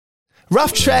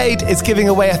Rough Trade is giving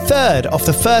away a third of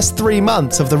the first 3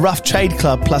 months of the Rough Trade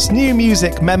Club plus new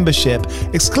music membership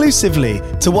exclusively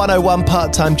to 101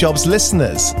 Part-Time Jobs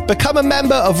listeners. Become a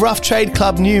member of Rough Trade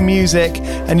Club New Music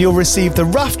and you'll receive the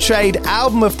Rough Trade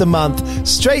Album of the Month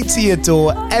straight to your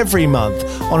door every month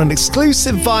on an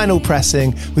exclusive vinyl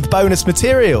pressing with bonus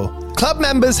material. Club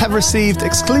members have received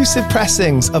exclusive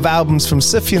pressings of albums from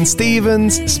Sufjan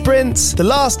Stevens, Sprints, The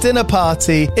Last Dinner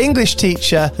Party, English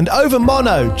Teacher, and Over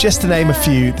Mono, just to name a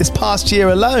few, this past year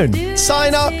alone.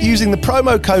 Sign up using the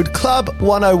promo code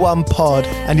CLUB101POD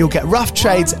and you'll get Rough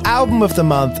Trade's Album of the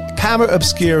Month, Camera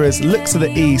Obscura's Look to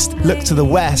the East, Look to the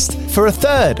West for a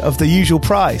third of the usual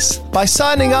price. By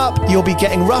signing up, you'll be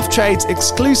getting Rough Trade's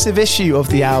exclusive issue of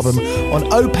the album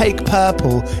on opaque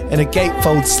purple in a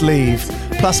gatefold sleeve,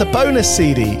 plus a bonus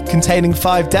CD containing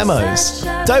 5 demos.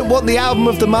 Don't want the album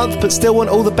of the month but still want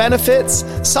all the benefits?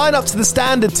 Sign up to the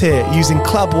standard tier using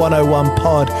Club 101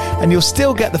 Pod and you'll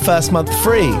still get the first month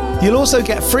free. You'll also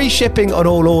get free shipping on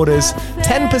all orders,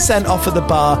 10% off at the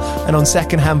bar and on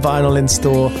secondhand vinyl in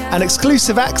store, and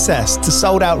exclusive access to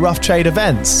sold out Rough Trade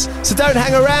events. So don't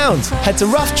hang around. Head to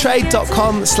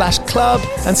roughtrade.com/club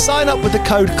and sign up with the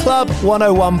code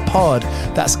CLUB101POD.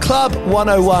 That's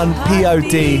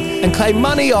CLUB101POD and claim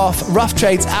money off Rough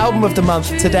Trade's Album of the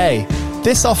Month today.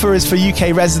 This offer is for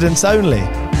UK residents only.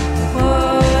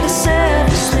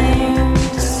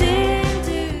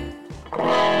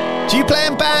 Do you play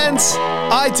in bands?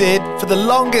 I did for the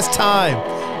longest time.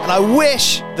 And I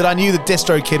wish that I knew that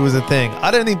DistroKid was a thing.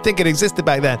 I don't even think it existed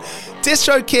back then.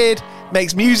 DistroKid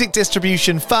makes music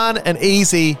distribution fun and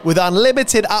easy with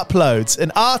unlimited uploads, and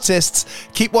artists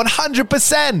keep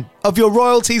 100% of your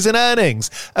royalties and earnings.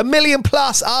 1 million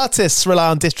plus artists rely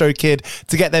on DistroKid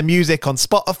to get their music on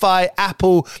Spotify,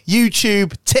 Apple,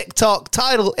 YouTube, TikTok,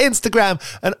 Tidal, Instagram,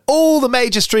 and all the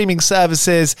major streaming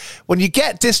services. When you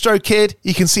get DistroKid,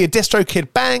 you can see a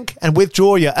DistroKid bank and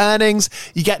withdraw your earnings.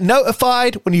 You get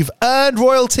notified when you've earned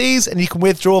royalties and you can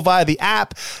withdraw via the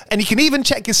app. And you can even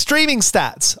check your streaming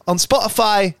stats on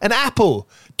Spotify and Apple.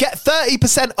 Get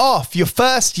 30% off your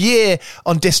first year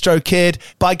on DistroKid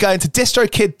by going to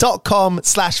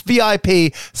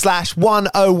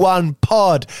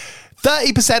distrokid.com/VIP/101pod.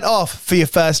 30% off for your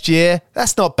first year.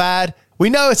 That's not bad.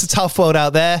 We know it's a tough world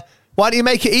out there. Why don't you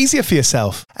make it easier for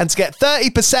yourself? And to get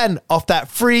 30% off that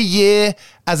free year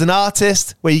as an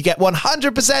artist, where you get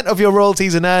 100% of your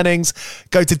royalties and earnings,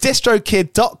 go to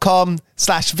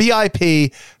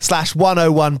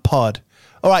distrokid.com/VIP/101pod.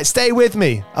 All right, stay with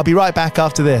me. I'll be right back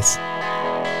after this.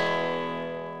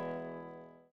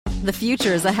 The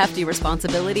future is a hefty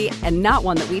responsibility and not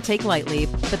one that we take lightly.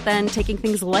 But then taking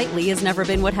things lightly has never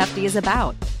been what Hefty is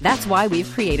about. That's why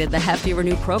we've created the Hefty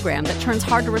Renew program that turns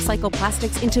hard-to-recycle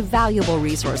plastics into valuable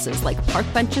resources like park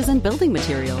benches and building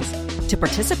materials. To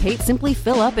participate, simply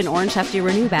fill up an orange Hefty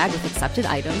Renew bag with accepted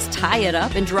items, tie it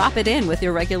up, and drop it in with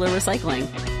your regular recycling.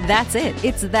 That's it.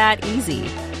 It's that easy.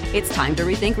 It's time to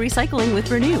rethink recycling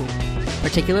with Renew.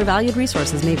 Particular valued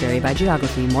resources may vary by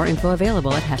geography. More info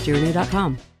available at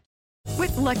heftyrenew.com.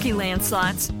 With Lucky Land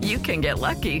Slots, you can get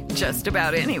lucky just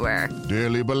about anywhere.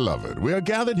 Dearly beloved, we are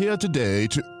gathered here today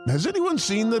to... Has anyone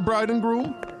seen the bride and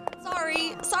groom?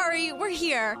 Sorry, we're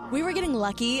here. We were getting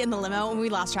lucky in the limo and we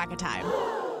lost track of time.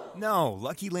 No,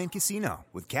 Lucky Land Casino,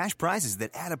 with cash prizes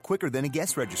that add up quicker than a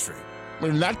guest registry.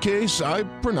 In that case, I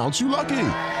pronounce you lucky.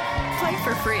 Play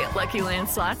for free at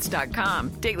LuckyLandSlots.com.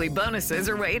 Daily bonuses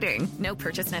are waiting. No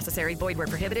purchase necessary. Void where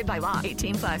prohibited by law.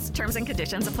 18 plus. Terms and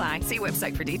conditions apply. See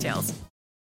website for details.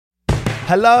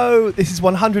 Hello, this is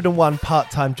 101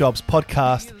 Part-Time Jobs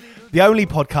podcast, the only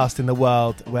podcast in the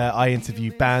world where I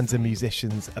interview bands and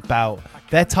musicians about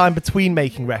their time between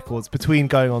making records, between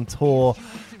going on tour,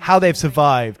 how they've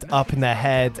survived up in their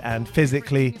head and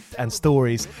physically, and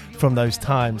stories from those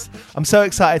times. I'm so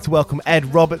excited to welcome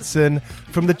Ed Robertson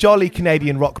from the jolly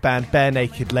Canadian rock band Bare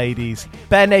Naked Ladies.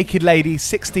 Bare Naked Ladies'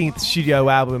 16th studio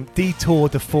album, Detour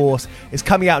de Force, is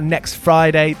coming out next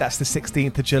Friday. That's the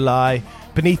 16th of July.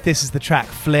 Beneath this is the track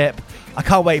Flip. I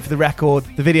can't wait for the record.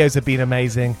 The videos have been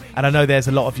amazing, and I know there's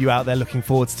a lot of you out there looking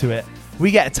forward to it.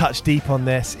 We get a touch deep on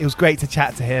this. It was great to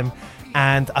chat to him,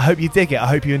 and I hope you dig it. I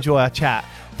hope you enjoy our chat.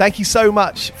 Thank you so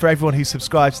much for everyone who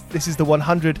subscribes. This is the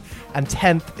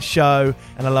 110th show,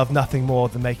 and I love nothing more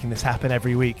than making this happen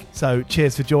every week. So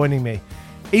cheers for joining me.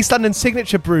 East London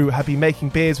Signature Brew have been making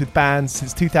beers with bands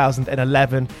since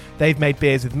 2011. They've made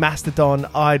beers with Mastodon,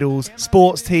 Idols,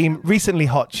 Sports Team, recently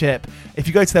Hot Chip. If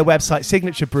you go to their website,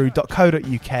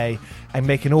 signaturebrew.co.uk, and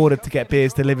make an order to get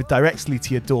beers delivered directly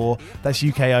to your door, that's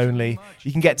UK only,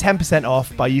 you can get 10%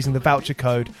 off by using the voucher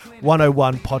code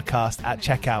 101podcast at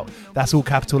checkout. That's all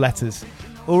capital letters.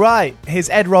 All right, here's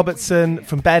Ed Robertson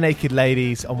from Bare Naked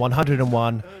Ladies on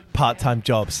 101 Part-Time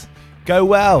Jobs. Go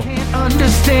well. Can't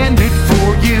understand it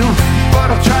for you,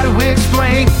 but I'll try to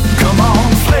explain. Come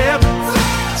on, flip.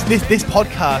 So this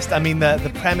podcast, I mean, the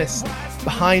premise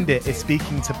behind it is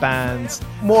speaking to bands,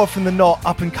 more often than not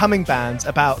up-and-coming bands,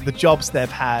 about the jobs they've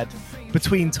had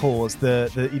between tours,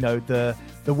 the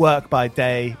work by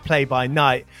day, play by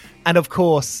night. And of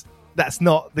course, that's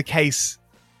not the case,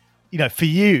 for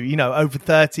you, over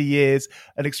 30 years,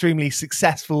 an extremely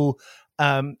successful,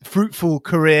 fruitful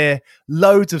career,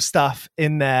 loads of stuff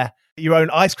in there, your own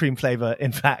ice cream flavor,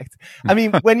 in fact. I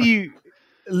mean, when you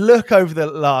look over the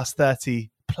last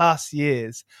 30 plus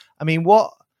years, I mean,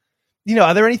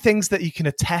 are there any things that you can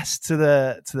attest to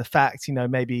the fact,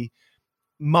 maybe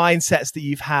mindsets that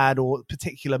you've had or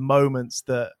particular moments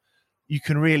that you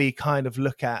can really kind of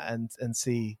look at and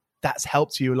see that's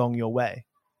helped you along your way?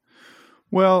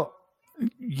 Well,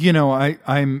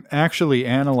 I'm actually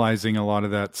analyzing a lot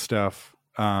of that stuff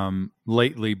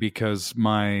lately because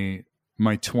my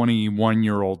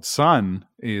 21-year-old son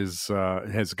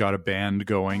has got a band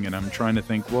going, and I'm trying to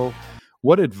think, well,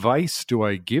 what advice do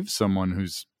I give someone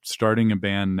who's starting a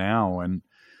band now? And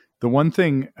the one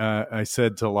thing I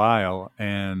said to Lyle,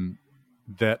 and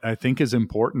that I think is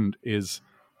important, is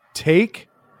take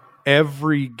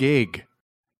every gig.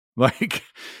 Like,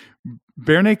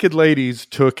 Bare Naked Ladies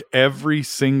took every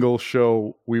single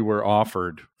show we were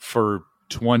offered for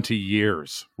 20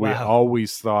 years. Wow. We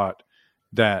always thought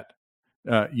that,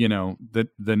 the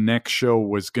next show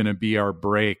was going to be our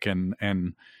break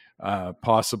and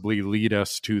possibly lead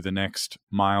us to the next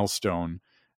milestone.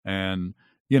 And,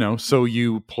 so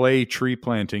you play tree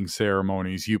planting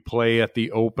ceremonies, you play at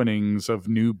the openings of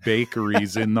new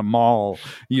bakeries in the mall,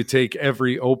 you take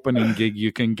every opening gig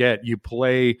you can get, you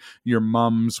play your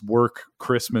mom's work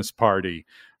Christmas party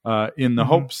in the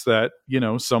hopes that,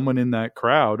 someone in that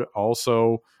crowd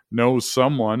also knows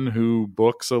someone who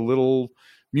books a little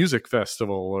music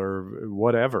festival or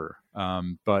whatever.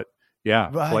 But yeah,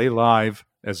 right. Play live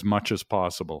as much as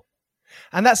possible.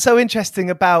 And that's so interesting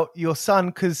about your son,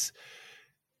 because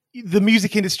the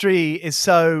music industry is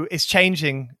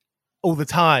changing all the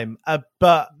time,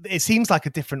 but it seems like a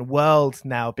different world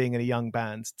now being in a young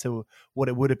band to what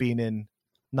it would have been in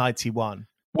 91.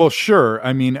 Well, sure.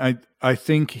 I mean, I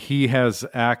think he has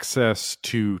access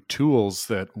to tools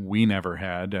that we never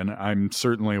had, and I'm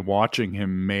certainly watching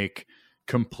him make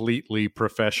completely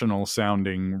professional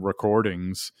sounding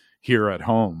recordings here at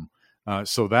home.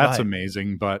 So that's right.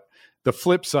 Amazing. But the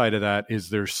flip side of that is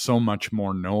there's so much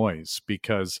more noise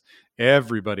because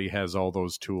everybody has all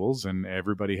those tools and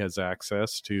everybody has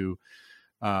access to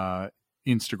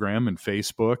Instagram and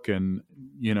Facebook. And,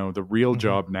 the real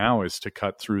job now is to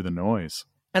cut through the noise.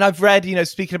 And I've read,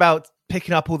 speaking about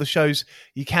picking up all the shows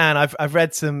you can, I've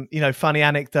read some, funny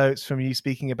anecdotes from you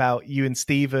speaking about you and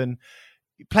Stephen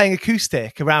playing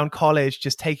acoustic around college,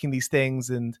 just taking these things.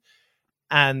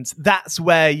 And that's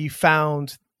where you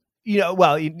found,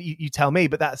 you tell me,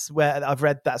 but that's where I've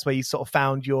read, that's where you sort of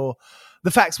found the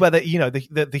facts where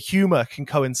the humor can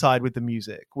coincide with the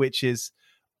music, which is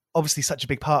obviously such a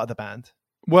big part of the band.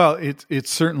 Well,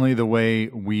 it's certainly the way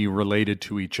we related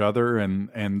to each other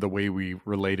and the way we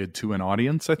related to an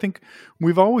audience. I think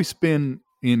we've always been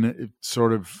in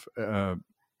sort of,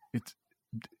 it's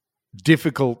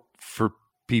difficult for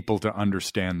people to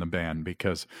understand the band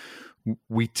because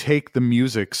we take the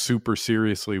music super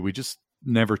seriously. We just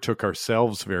never took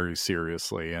ourselves very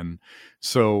seriously. And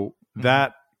so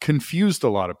that confused a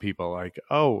lot of people. Like,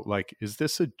 oh, like, is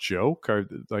this a joke? Or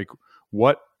like,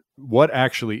 what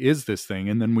actually is this thing?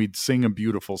 And then we'd sing a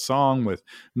beautiful song with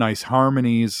nice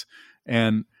harmonies.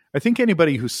 And I think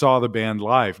anybody who saw the band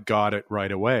live got it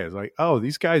right away. It's like, oh,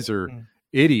 these guys are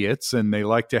idiots and they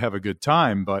like to have a good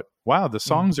time, but wow, the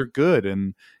songs are good.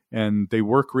 And they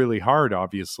work really hard,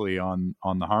 obviously, on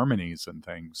the harmonies and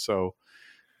things. So,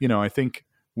 I think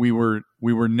we were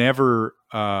never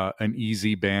an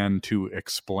easy band to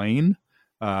explain.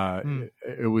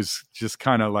 It was just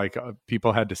kind of like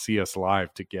people had to see us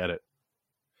live to get it.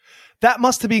 That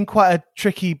must have been quite a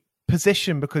tricky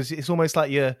position because it's almost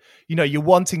like you're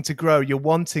wanting to grow, you're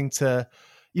wanting to,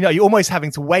 you're almost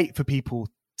having to wait for people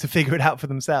to figure it out for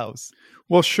themselves.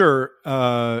 Well, sure.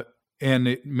 And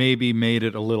it maybe made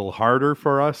it a little harder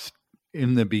for us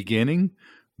in the beginning,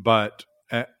 but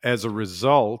as a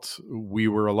result, we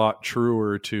were a lot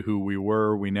truer to who we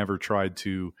were. We never tried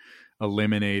to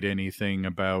eliminate anything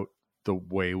about the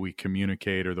way we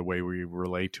communicate or the way we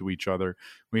relate to each other.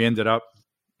 It ended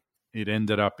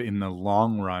up in the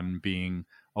long run being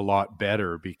a lot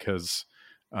better because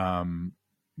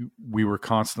we were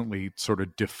constantly sort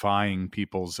of defying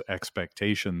people's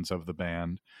expectations of the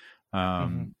band.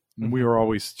 We were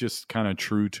always just kind of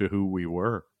true to who we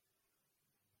were.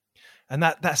 And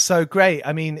that's so great.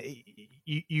 I mean,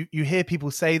 you hear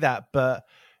people say that, but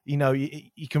you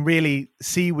can really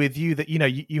see with you that,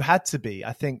 you had to be.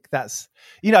 I think that's,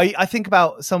 I think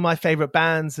about some of my favorite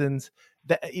bands, and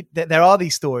there are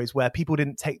these stories where people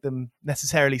didn't take them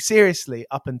necessarily seriously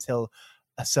up until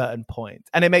a certain point.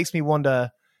 And it makes me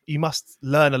wonder, you must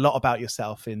learn a lot about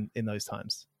yourself in those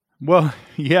times. Well,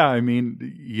 yeah. I mean,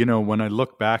 when I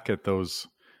look back at those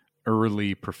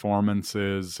early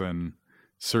performances and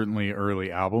certainly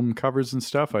early album covers and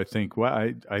stuff, I think,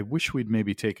 well, I wish we'd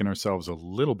maybe taken ourselves a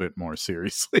little bit more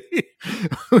seriously.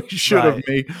 We should have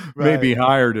maybe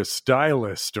hired a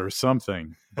stylist or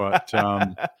something. But,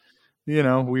 we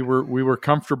were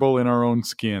comfortable in our own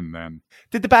skin then.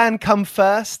 Did the band come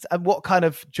first? And what kind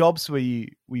of jobs were you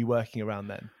working around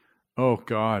then? Oh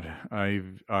God,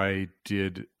 I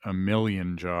did a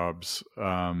million jobs.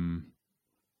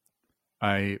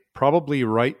 I probably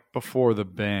right before the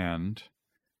band,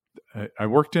 I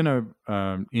worked in a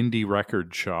indie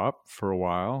record shop for a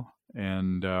while,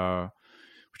 and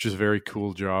which is a very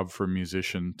cool job for a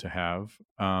musician to have.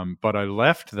 But I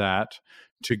left that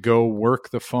to go work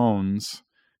the phones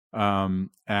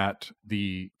at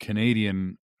the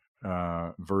Canadian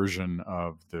version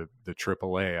of the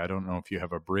AAA. I don't know if you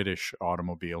have a British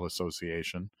Automobile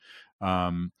Association,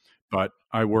 but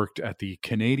I worked at the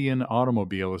Canadian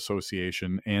Automobile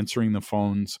Association answering the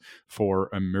phones for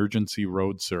emergency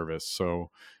road service. So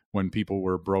when people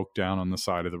were broke down on the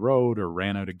side of the road or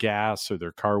ran out of gas or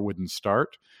their car wouldn't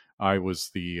start, I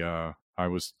took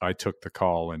the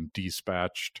call and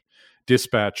dispatched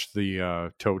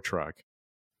the tow truck.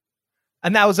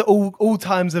 And that was at all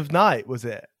times of night, was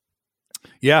it?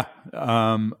 Yeah.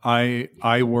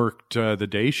 I worked the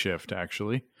day shift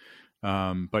actually.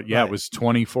 But yeah, It was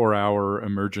 24-hour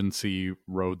emergency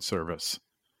road service.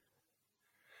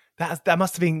 That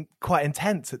must have been quite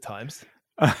intense at times.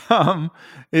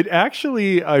 It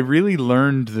actually, I really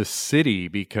learned the city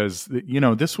because,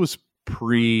 this was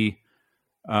really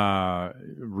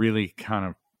kind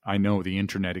of, I know the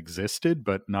internet existed,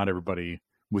 but not everybody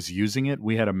was using it.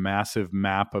 We had a massive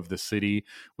map of the city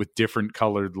with different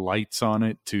colored lights on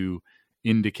it to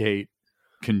indicate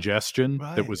congestion.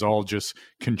 That was all just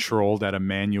controlled at a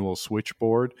manual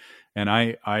switchboard. And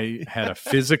I had a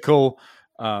physical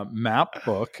map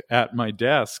book at my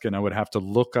desk, and I would have to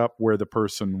look up where the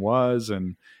person was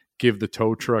and give the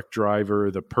tow truck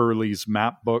driver the Pearlie's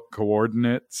map book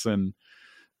coordinates. And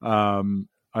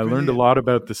I learned a lot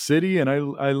about the city, and I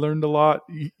learned a lot.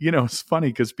 It's funny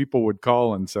because people would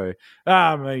call and say,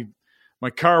 my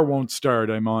car won't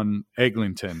start. I'm on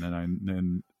Eglinton.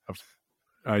 And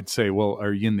I'd say, well,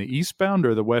 are you in the eastbound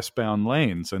or the westbound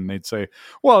lanes? And they'd say,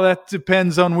 well, that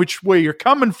depends on which way you're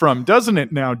coming from, doesn't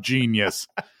it now, genius?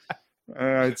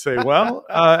 I'd say, well,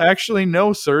 actually,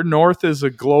 no, sir. North is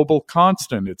a global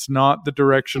constant. It's not the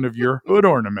direction of your hood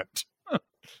ornament.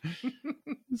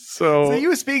 So you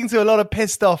were speaking to a lot of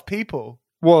pissed off people.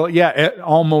 Well, yeah,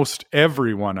 almost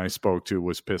everyone I spoke to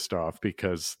was pissed off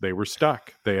because they were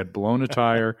stuck. They had blown a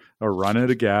tire or run out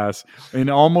of gas. In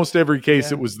almost every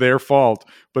case, It was their fault,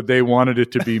 but they wanted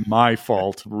it to be my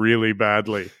fault really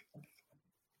badly.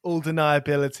 All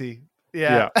deniability.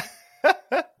 Yeah.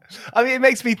 I mean, it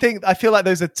makes me think, I feel like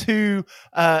those are two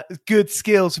good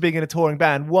skills for being in a touring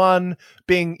band. One,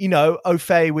 being, au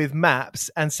fait with maps.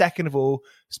 And second of all,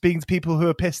 speaking to people who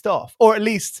are pissed off, or at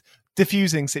least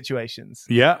diffusing situations.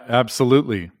 Yeah,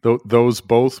 absolutely. Those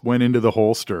both went into the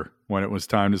holster when it was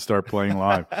time to start playing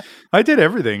live. I did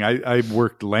everything. I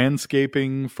worked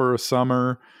landscaping for a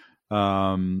summer.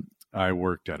 I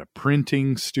worked at a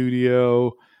printing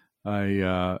studio.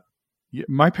 My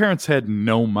parents had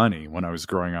no money when I was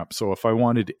growing up. So if I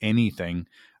wanted anything,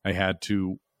 I had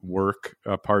to work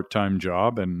a part-time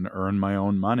job and earn my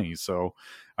own money. So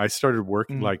I started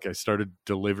working, I started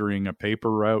delivering a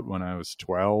paper route when I was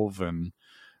 12. And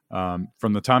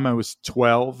from the time I was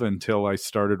 12 until I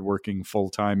started working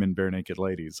full-time in Bare Naked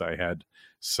Ladies, I had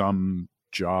some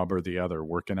job or the other,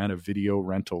 working at a video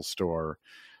rental store.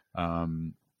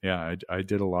 Yeah, I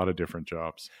did a lot of different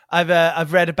jobs.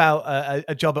 I've read about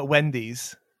a job at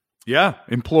Wendy's. Yeah,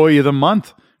 Employee of the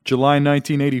Month, July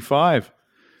 1985.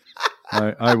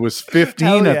 I was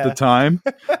 15 at the time.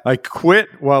 I quit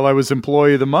while I was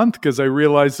Employee of the Month because I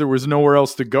realized there was nowhere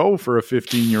else to go for a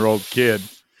 15-year-old kid.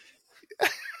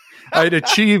 I'd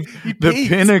achieved the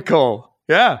pinnacle.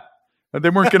 Yeah. They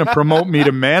weren't going to promote me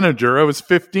to manager. I was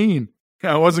 15.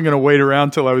 I wasn't going to wait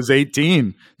around till I was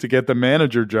 18 to get the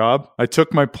manager job. I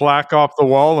took my plaque off the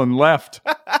wall and left.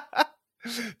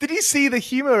 Did you see the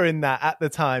humor in that at the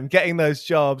time, getting those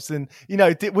jobs? And,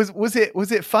 was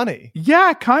it funny?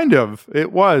 Yeah, kind of.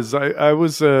 It was. I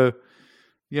was a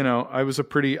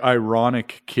pretty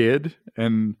ironic kid,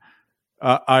 and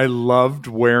I loved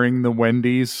wearing the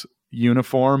Wendy's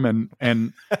uniform,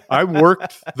 and I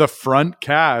worked the front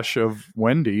cash of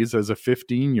Wendy's as a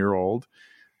 15-year-old,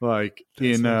 like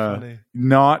that's in a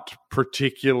not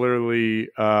particularly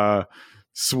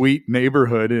sweet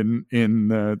neighborhood in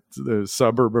the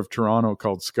suburb of Toronto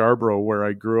called Scarborough, where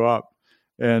I grew up.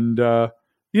 And, there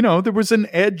was an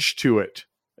edge to it.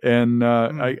 And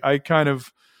I kind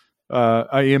of,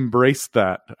 I embraced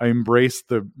that. I embraced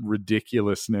the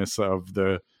ridiculousness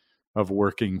of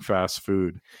working fast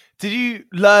food. Did you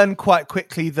learn quite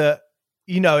quickly that,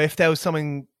 if there was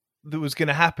something that was going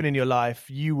to happen in your life,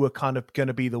 you were kind of going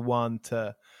to be the one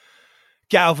to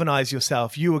galvanize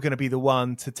yourself? You were going to be the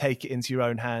one to take it into your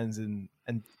own hands and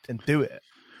do it?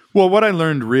 Well, what I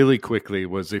learned really quickly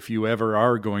was, if you ever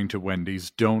are going to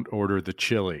Wendy's, don't order the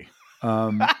chili.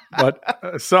 But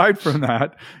aside from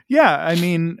that, yeah, I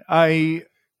mean, I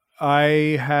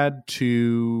had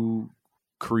to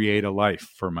create a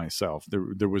life for myself.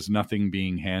 There was nothing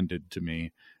being handed to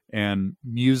me, and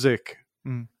music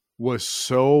was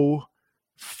so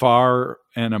far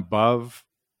and above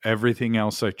everything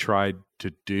else I tried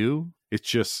to do. It's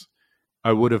just,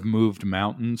 I would have moved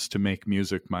mountains to make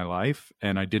music my life,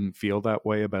 and I didn't feel that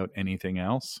way about anything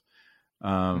else.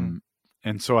 And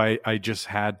so I just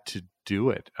had to do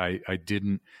it. I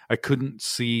couldn't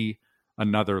see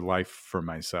another life for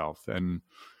myself. And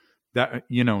that,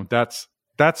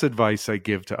 that's advice I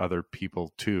give to other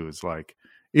people too, is like,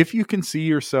 if you can see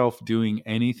yourself doing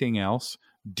anything else,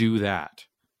 do that.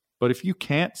 But if you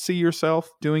can't see yourself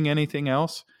doing anything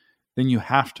else, then you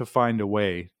have to find a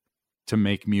way to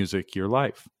make music your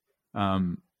life.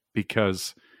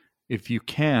 Because if you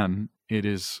can, it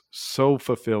is so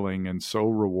fulfilling and so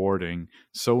rewarding,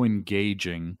 so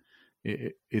engaging.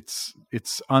 It's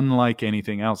unlike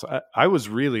anything else. I was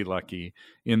really lucky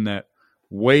in that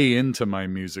way into my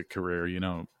music career,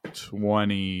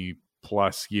 20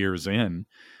 plus years in,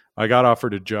 I got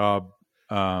offered a job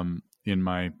in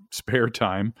my spare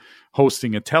time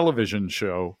hosting a television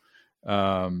show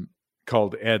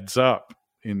called Eds Up.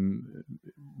 In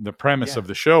the premise of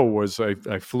the show was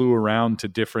I flew around to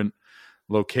different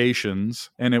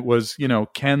locations, and it was,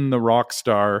 can the rock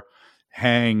star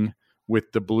hang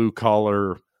with the blue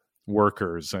collar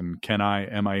workers, and can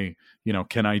I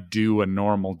do a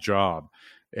normal job?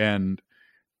 And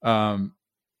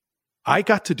I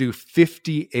got to do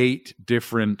 58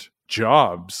 different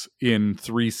jobs in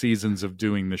 3 seasons of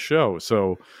doing the show.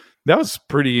 So that was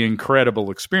pretty incredible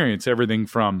experience. Everything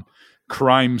from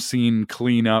crime scene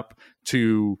cleanup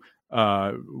to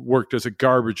worked as a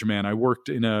garbage man. I worked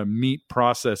in a meat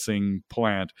processing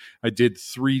plant. I did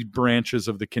 3 branches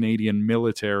of the Canadian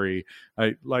military.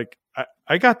 I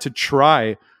got to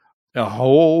try a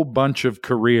whole bunch of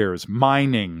careers,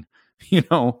 mining,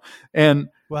 and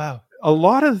wow. A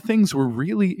lot of the things were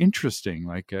really interesting.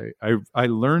 Like I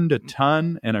learned a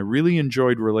ton, and I really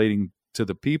enjoyed relating to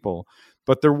the people,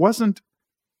 but there wasn't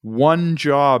one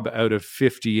job out of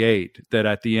 58 that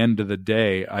at the end of the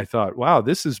day, I thought, wow,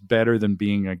 this is better than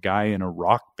being a guy in a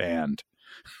rock band.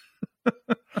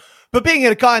 But being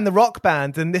a guy in the rock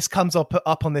band, and this comes up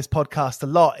on this podcast a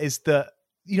lot, is that,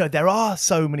 there are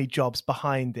so many jobs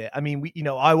behind it. I mean,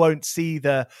 I won't see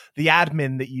the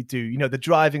admin that you do, the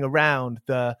driving around,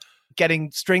 the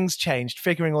getting strings changed,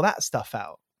 figuring all that stuff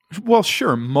out. Well,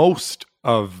 sure. Most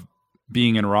of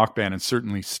being in a rock band, and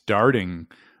certainly starting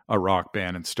a rock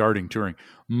band and starting touring,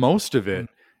 most of it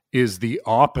is the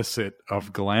opposite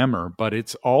of glamour, but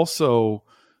it's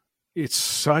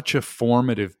such a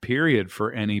formative period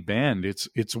for any band.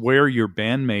 It's where your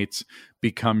bandmates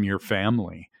become your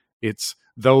family. It's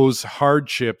those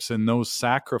hardships and those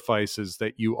sacrifices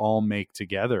that you all make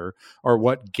together are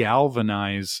what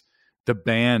galvanize the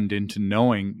band into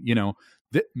knowing,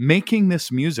 that making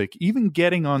this music, even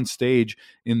getting on stage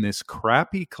in this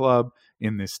crappy club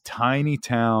in this tiny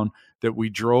town that we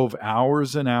drove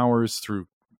hours and hours through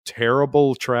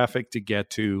terrible traffic to get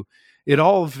to, it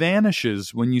all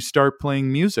vanishes when you start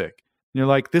playing music. You're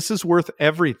like, this is worth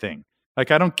everything. Like,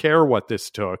 I don't care what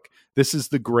this took. This is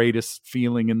the greatest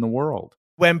feeling in the world.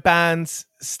 When bands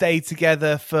stay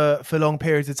together for long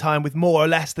periods of time with more or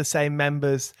less the same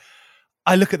members,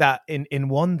 I look at that in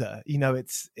wonder.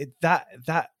 That's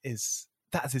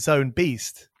its own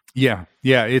beast. Yeah.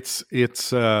 It's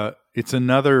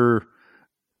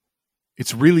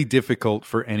it's really difficult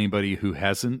for anybody who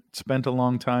hasn't spent a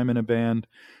long time in a band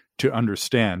to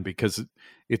understand, because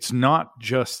it's not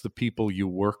just the people you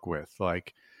work with.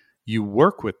 Like, you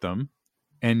work with them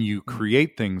and you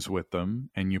create things with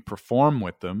them and you perform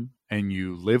with them and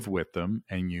you live with them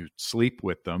and you sleep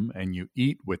with them and you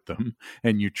eat with them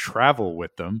and you travel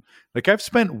with them. Like, I've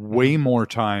spent way more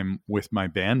time with my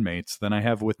bandmates than I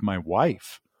have with my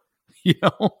wife. You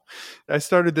know, I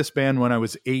started this band when I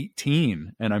was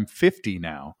 18 and I'm 50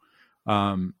 now.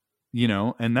 You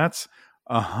know, and that's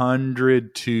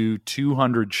 100 to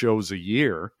 200 shows a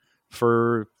year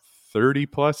for 30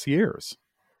 plus years.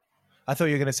 I thought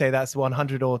you were going to say that's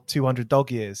 100 or 200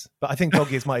 dog years, but I think dog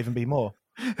years might even be more.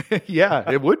 Yeah,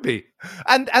 it would be.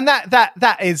 And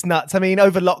that is nuts. I mean,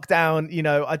 over lockdown, you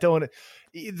know, I don't want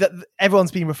to,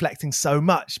 everyone's been reflecting so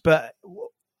much, but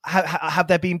have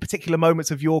there been particular moments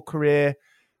of your career,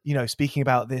 you know, speaking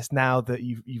about this now that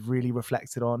you've really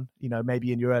reflected on, you know,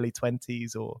 maybe in your early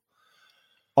 20s or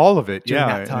all of it?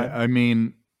 Yeah. That time? I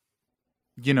mean,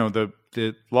 you know, the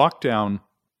lockdown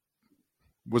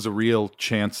was a real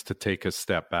chance to take a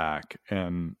step back,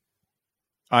 and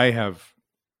I have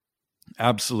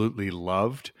absolutely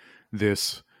loved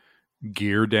this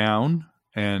gear down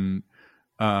and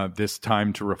this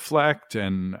time to reflect.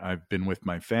 And I've been with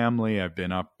my family. I've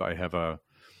been up. I have a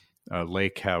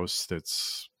lake house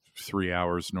that's 3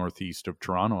 hours northeast of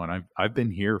Toronto, and I've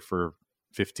been here for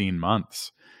 15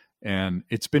 months, and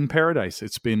it's been paradise.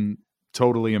 It's been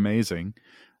totally amazing.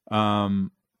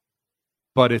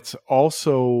 But it's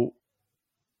also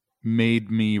made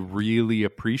me really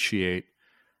appreciate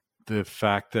the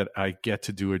fact that I get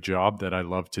to do a job that I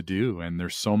love to do. And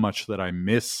there's so much that I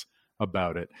miss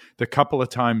about it. The couple of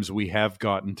times we have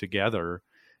gotten together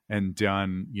and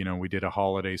done, you know, we did a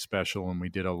holiday special and we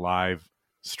did a live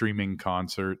streaming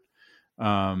concert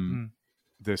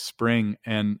this spring,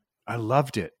 and I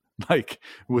loved it. Like,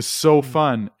 it was so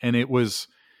fun. And it was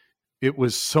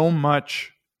so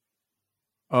much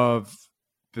of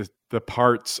the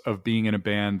parts of being in a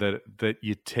band that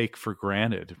you take for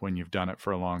granted when you've done it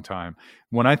for a long time.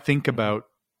 When I think about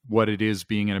what it is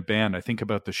being in a band, I think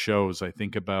about the shows, I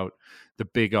think about the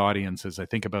big audiences, I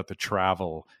think about the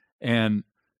travel, and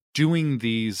doing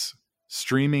these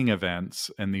streaming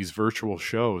events and these virtual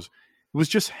shows. It was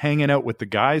just hanging out with the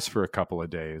guys for a couple of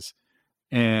days,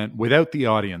 and without the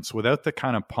audience, without the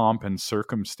kind of pomp and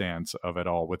circumstance of it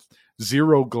all, with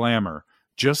zero glamour,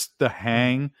 just the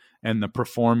hang and the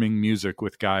performing music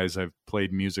with guys I've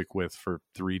played music with for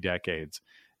 3 decades.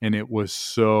 And it was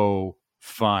so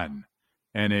fun.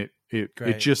 And it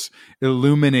just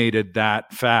illuminated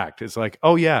that fact. It's like,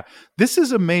 oh yeah, this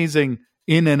is amazing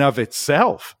in and of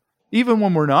itself. Even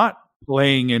when we're not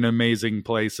playing in amazing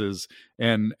places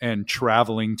and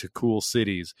traveling to cool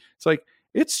cities, it's like,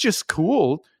 it's just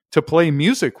cool to play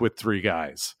music with 3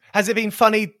 guys. Has it been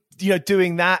funny, you know,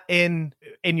 doing that in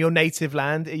your native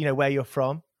land, you know, where you're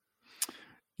from?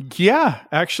 Yeah,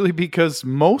 actually, because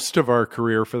most of our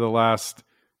career for the last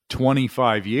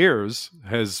 25 years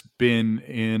has been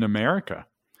in America.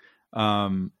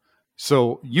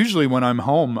 So usually when I'm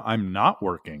home, I'm not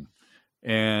working.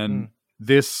 And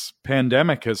this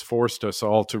pandemic has forced us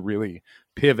all to really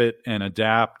pivot and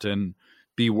adapt and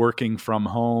be working from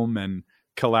home and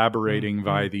collaborating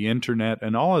via the internet.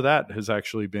 And all of that has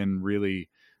actually been really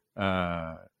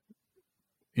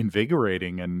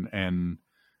invigorating and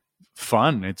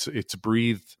fun. It's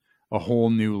breathed a whole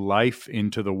new life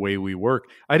into the way we work.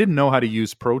 I didn't know how to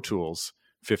use Pro Tools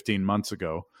 15 months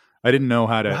ago. I didn't know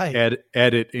how to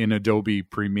edit in Adobe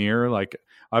Premiere. Like,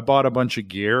 I bought a bunch of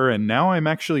gear, and now I'm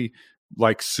actually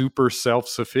like super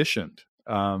self-sufficient.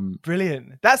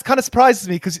 Brilliant. That's kind of surprises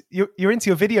me, because you're into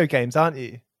your video games, aren't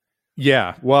you?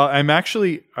 Yeah. Well,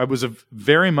 I was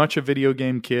very much a video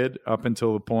game kid up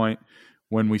until the point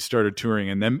when we started touring,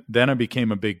 and then I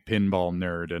became a big pinball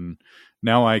nerd, and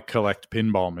now I collect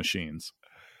pinball machines.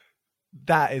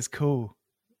 That is cool.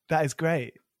 That is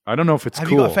great. I don't know if it's Have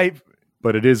cool, you got a favorite?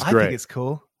 But it is great. I think it's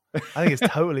cool. I think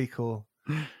it's totally cool.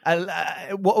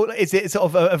 What is it? Sort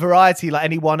of a variety, like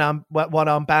any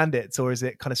one-arm bandits, or is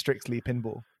it kind of strictly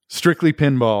pinball? Strictly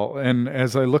pinball. And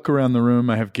as I look around the room,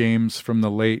 I have games from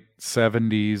the late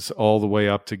 70s all the way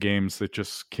up to games that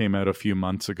just came out a few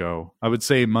months ago. I would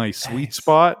say my sweet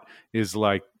spot is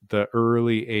like the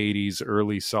early 80s,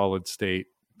 early solid state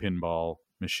pinball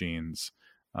machines.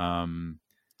 The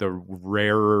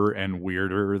rarer and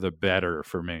weirder, the better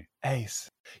for me. Ace.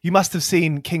 You must have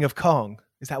seen King of Kong.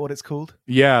 Is that what it's called?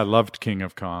 Yeah, I loved King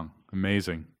of Kong.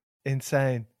 Amazing.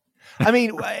 Insane. I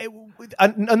mean,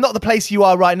 not the place you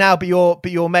are right now, but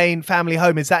your main family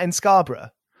home, is that in Scarborough?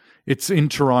 It's in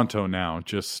Toronto now,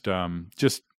 just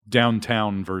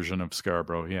downtown version of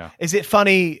Scarborough. Yeah. Is it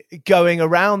funny going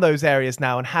around those areas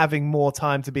now and having more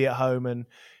time to be at home and,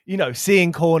 you know,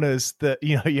 seeing corners that,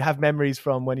 you know, you have memories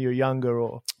from when you were younger?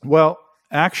 Or Well,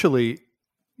 actually,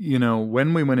 you know,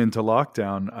 when we went into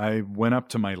lockdown, I went up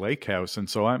to my lake house, and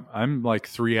so I'm like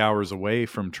 3 hours away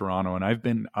from Toronto, and I've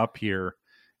been up here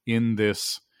in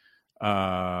this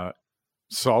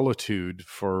solitude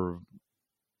for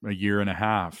a year and a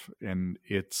half, and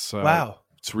it's wow.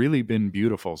 It's really been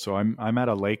beautiful. So I'm at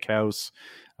a lake house.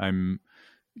 I'm,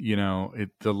 you know,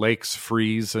 the lakes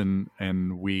freeze and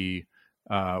we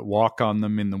walk on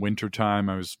them in the wintertime.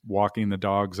 I was walking the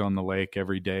dogs on the lake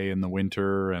every day in the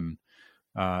winter, and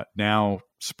now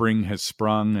spring has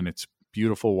sprung and it's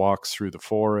beautiful walks through the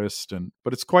forest,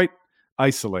 but it's quite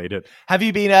isolated. Have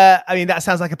you been, I mean, that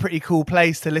sounds like a pretty cool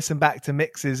place to listen back to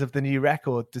mixes of the new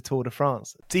record, the Tour de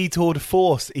France. Detour de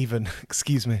Force even,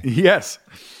 excuse me. Yes.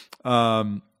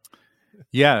 I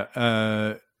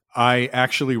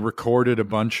actually recorded a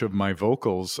bunch of my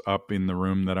vocals up in the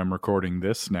room that I'm recording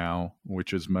this now,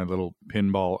 which is my little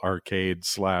pinball arcade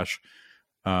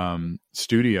 /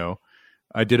 studio.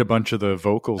 I did a bunch of the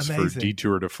vocals for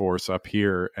Detour de Force up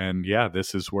here. And yeah,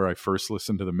 this is where I first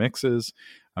listened to the mixes.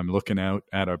 I'm looking out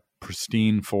at a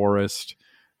pristine forest.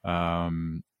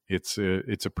 It's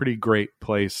a pretty great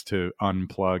place to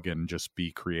unplug and just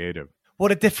be creative.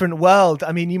 What a different world.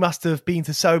 I mean, you must have been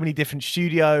to so many different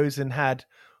studios and had,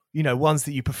 you know, ones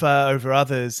that you prefer over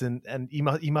others. And you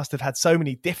must have had so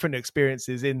many different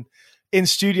experiences in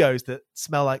studios that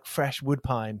smell like fresh wood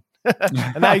pine.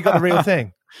 And now you got the real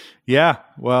thing. Yeah.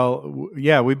 Well,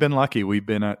 yeah, we've been lucky. We've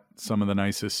been at some of the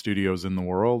nicest studios in the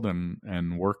world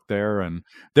and worked there, and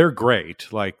they're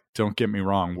great. Like, don't get me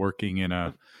wrong, working in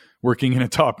a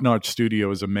top-notch studio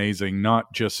is amazing,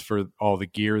 not just for all the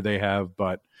gear they have,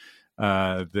 but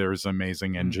there's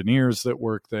amazing engineers that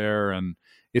work there, and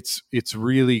it's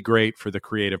really great for the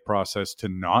creative process to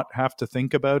not have to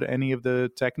think about any of the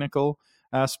technical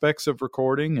aspects of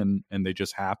recording, and they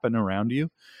just happen around you.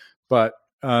 But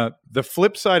the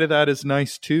flip side of that is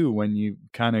nice too, when you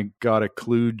kind of got to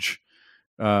kludge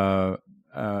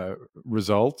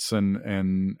results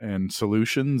and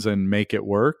solutions and make it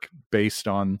work based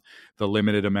on the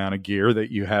limited amount of gear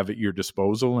that you have at your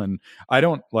disposal. And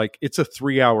it's a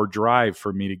 3-hour drive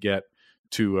for me to get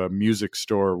to a music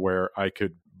store where I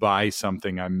could buy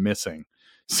something I'm missing.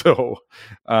 So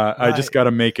right. I just got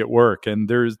to make it work. And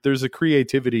there's a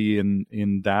creativity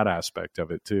in that aspect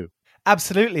of it too.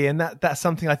 Absolutely. And that's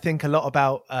something I think a lot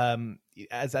about,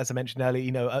 as I mentioned earlier,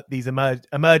 you know, these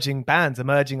emerging bands,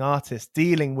 emerging artists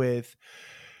dealing with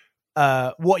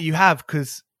what you have,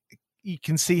 because you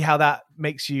can see how that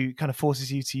makes you, kind of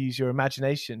forces you to use your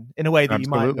imagination in a way that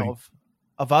Absolutely. You might not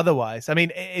have otherwise. I mean,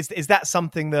 is that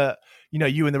something that, you know,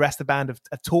 you and the rest of the band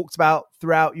have talked about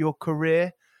throughout your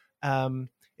career,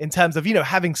 in terms of, you know,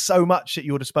 having so much at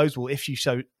your disposal if you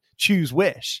so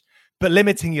wish, but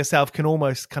limiting yourself can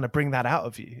almost kind of bring that out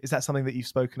of you? Is that something that you've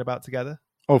spoken about together?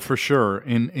 Oh, for sure.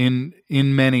 In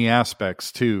many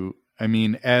aspects too. I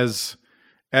mean, as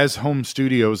home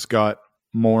studios got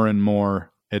more and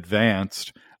more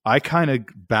advanced, I kind of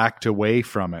backed away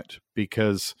from it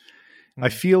because I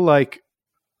feel like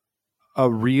a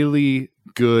really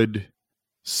good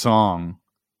song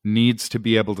needs to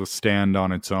be able to stand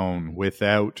on its own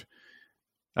without,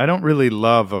 I don't really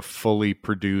love a fully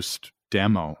produced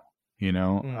demo. You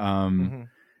know,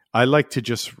 I like to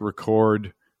just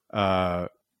record an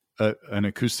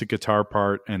acoustic guitar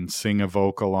part and sing a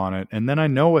vocal on it. And then I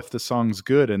know if the song's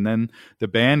good, and then the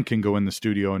band can go in the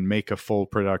studio and make a full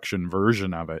production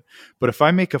version of it. But if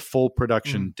I make a full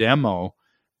production demo,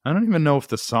 I don't even know if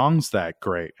the song's that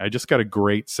great. I just got a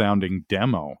great sounding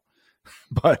demo.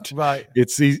 But right.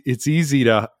 It's easy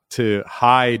to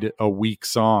hide a weak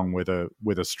song with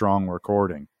a strong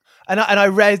recording. And I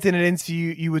read in an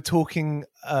interview you were talking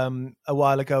a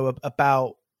while ago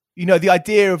about, you know, the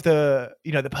idea of the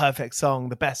perfect song,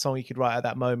 the best song you could write at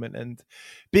that moment, and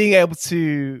being able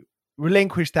to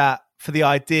relinquish that for the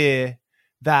idea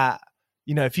that,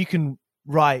 you know, if you can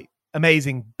write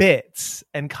amazing bits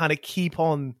and kind of keep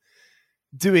on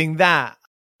doing that,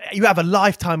 you have a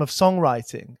lifetime of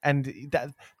songwriting, and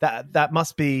that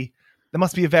must be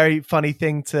a very funny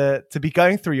thing to be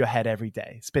going through your head every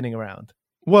day, spinning around.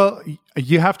 Well,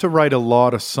 you have to write a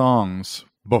lot of songs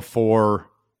before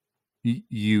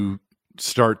you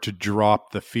start to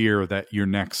drop the fear that your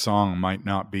next song might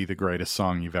not be the greatest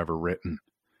song you've ever written.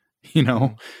 You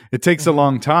know, it takes a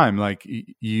long time. Like,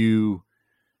 you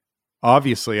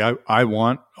obviously, I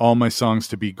want all my songs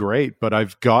to be great, but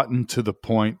I've gotten to the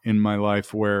point in my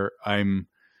life where I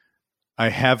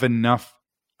have enough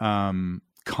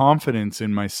confidence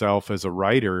in myself as a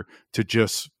writer to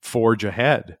just forge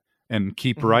ahead and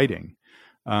keep writing.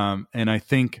 And I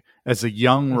think as a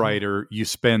young writer, you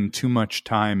spend too much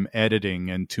time editing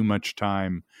and too much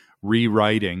time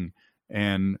rewriting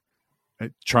and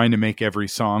trying to make every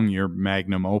song your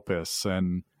magnum opus.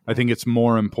 And I think it's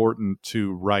more important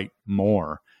to write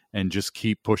more and just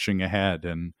keep pushing ahead.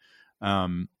 And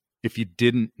if you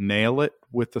didn't nail it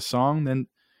with the song, then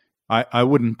I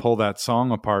wouldn't pull that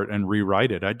song apart and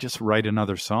rewrite it. I'd just write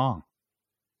another song.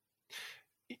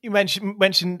 You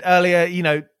mentioned earlier, you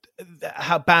know,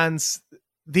 how bands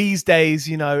these days,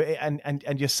 you know,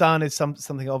 and your son is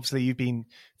something obviously you've been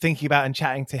thinking about and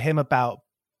chatting to him about.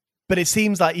 But it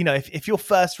seems like, you know, if your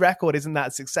first record isn't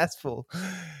that successful,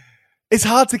 it's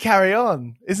hard to carry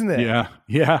on, isn't it?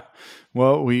 Yeah.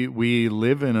 Well, we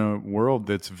live in a world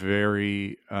that's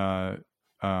very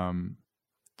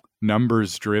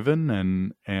numbers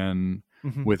driven and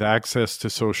with access to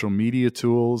social media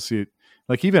tools.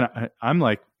 I'm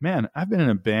like, man, I've been in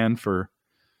a band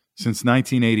since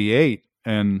 1988.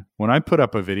 And when I put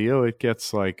up a video, it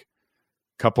gets like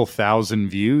a couple thousand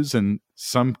views, and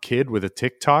some kid with a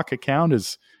TikTok account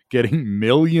is getting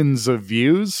millions of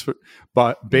views,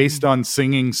 but based on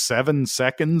singing 7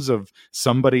 seconds of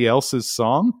somebody else's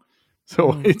song.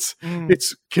 So it's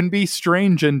can be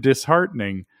strange and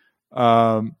disheartening.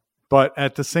 But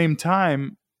at the same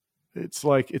time, it's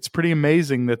like, it's pretty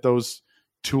amazing that those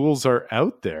tools are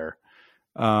out there.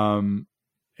 And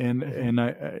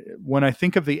when I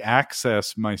think of the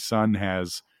access my son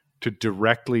has to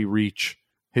directly reach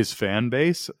his fan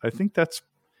base, I think that's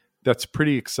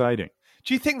pretty exciting.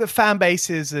 Do you think that fan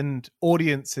bases and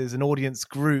audiences and audience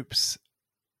groups,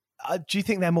 do you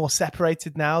think they're more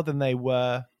separated now than they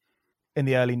were in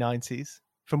the early 90s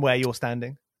from where you're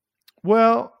standing?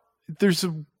 Well,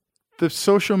 the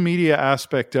social media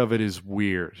aspect of it is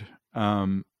weird,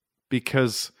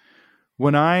 because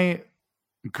when I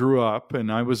grew up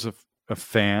and I was a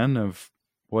fan of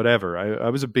whatever,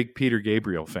 I was a big Peter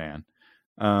Gabriel fan.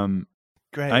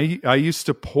 Great. I used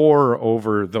to pore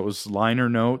over those liner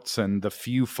notes and the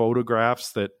few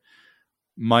photographs that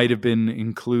might have been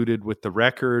included with the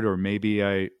record, or maybe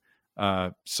I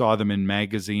saw them in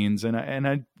magazines, and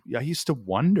I used to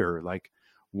wonder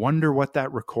what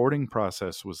that recording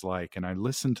process was like. And I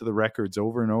listened to the records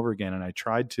over and over again, and I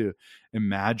tried to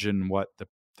imagine what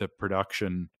the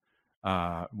production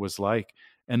was like.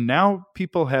 And now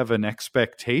people have an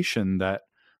expectation that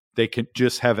they can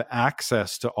just have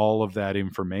access to all of that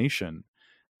information.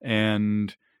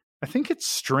 And I think it's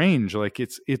strange. Like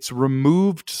it's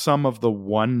removed some of the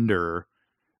wonder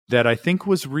that I think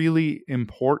was really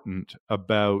important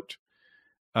about,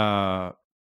 really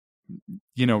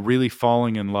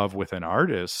falling in love with an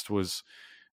artist, was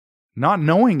not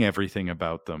knowing everything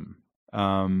about them.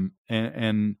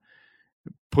 And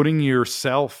putting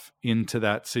yourself into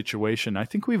that situation. I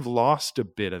think we've lost a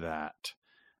bit of that.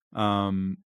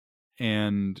 I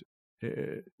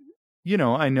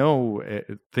know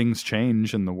things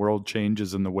change and the world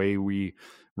changes and the way we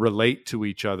relate to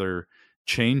each other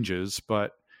changes,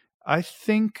 but I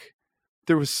think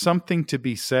there was something to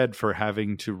be said for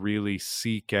having to really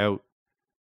seek out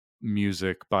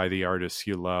music by the artists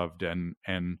you loved and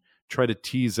try to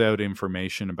tease out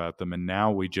information about them. And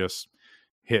now we just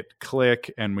hit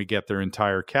click and we get their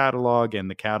entire catalog and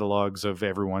the catalogs of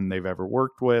everyone they've ever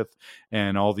worked with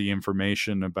and all the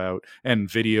information about, and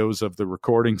videos of the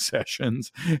recording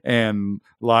sessions and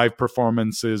live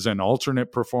performances and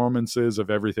alternate performances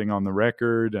of everything on the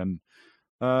record. And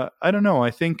I don't know, I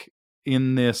think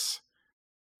in this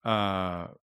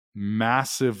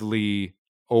massively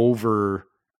over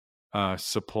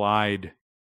supplied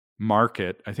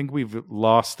market, I think we've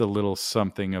lost a little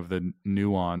something of the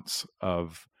nuance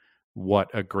of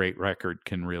what a great record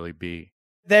can really be.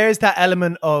 There is that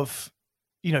element of,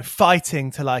 fighting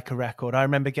to like a record. I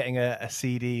remember getting a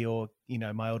CD, or,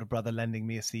 my older brother lending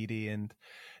me a CD and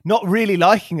not really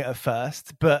liking it at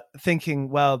first, but thinking,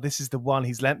 well, this is the one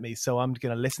he's lent me, so I'm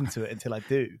going to listen to it until I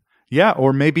do. Yeah,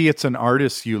 or maybe it's an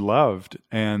artist you loved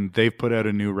and they've put out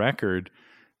a new record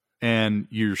and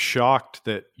you're shocked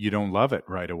that you don't love it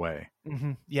right away.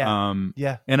 Mm-hmm. Yeah.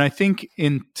 Yeah. And I think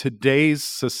in today's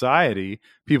society,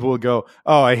 people will go,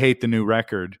 oh, I hate the new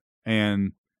record.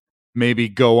 And maybe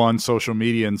go on social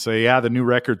media and say, yeah, the new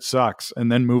record sucks,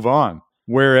 and then move on.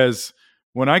 Whereas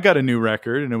when I got a new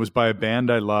record and it was by a band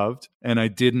I loved and I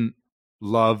didn't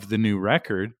love the new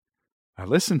record, I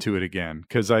listened to it again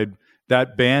because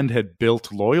that band had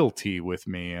built loyalty with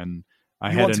me, and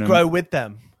I had to grow with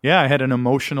them. Yeah, I had an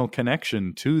emotional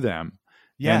connection to them.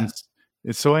 Yeah.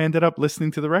 And so I ended up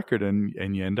listening to the record,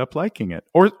 and you end up liking it.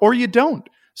 Or you don't.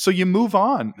 So you move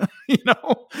on.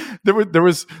 There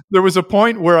was a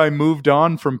point where I moved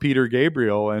on from Peter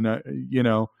Gabriel, and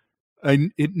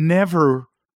it never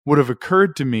would have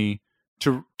occurred to me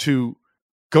to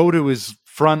go to his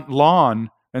front lawn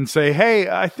and say, "Hey,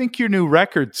 I think your new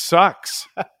record sucks.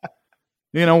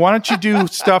 Why don't you do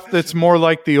stuff that's more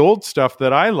like the old stuff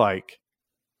that I like?"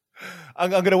 I'm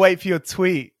going to wait for your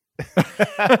tweet.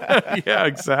 Yeah,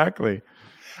 exactly.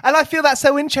 And I feel that's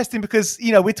so interesting because,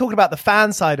 we're talking about the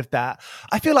fan side of that.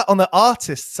 I feel like on the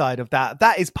artist side of that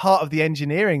is part of the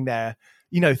engineering there,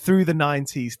 through the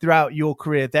 90s, throughout your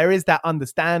career. There is that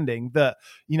understanding that,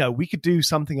 we could do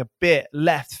something a bit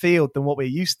left field than what we're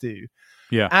used to.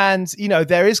 Yeah. And,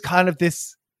 there is kind of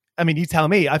this, I mean, you tell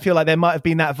me, I feel like there might have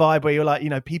been that vibe where you're like,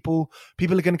 people are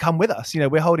going to come with us.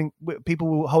 People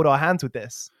will hold our hands with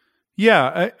this.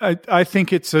 Yeah. I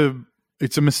think it's a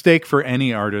mistake for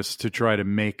any artist to try to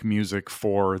make music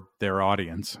for their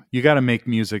audience. You got to make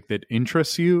music that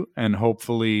interests you, and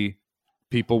hopefully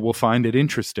people will find it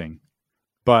interesting.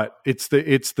 But it's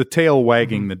the tail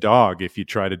wagging the dog if you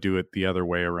try to do it the other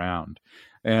way around.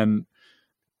 And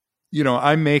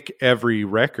I make every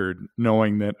record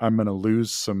knowing that I'm going to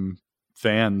lose some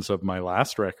fans of my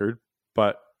last record,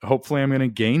 but hopefully I'm going to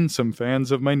gain some fans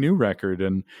of my new record.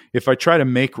 And if I try to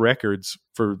make records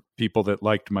for people that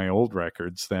liked my old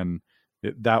records, then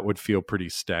that would feel pretty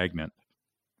stagnant.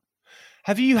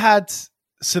 Have you had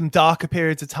some darker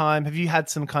periods of time? Have you had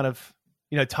some kind of,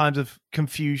 times of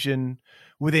confusion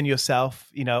within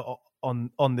yourself,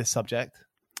 on this subject?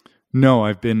 No,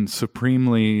 I've been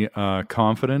supremely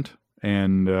confident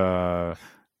and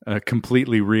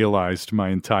completely realized my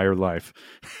entire life.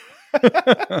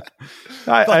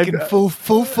 Fucking full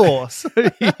force.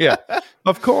 Yeah,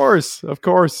 of course.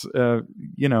 There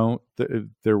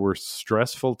were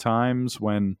stressful times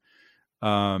when,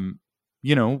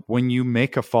 when you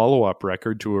make a follow-up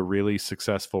record to a really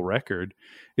successful record,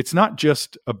 it's not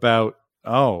just about,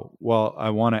 oh, well, I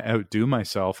want to outdo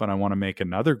myself and I want to make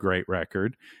another great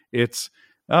record. It's,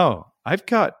 oh, I've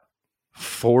got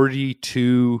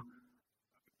 42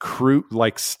 crew,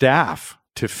 like staff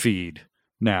to feed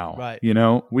now. Right.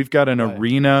 We've got an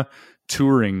arena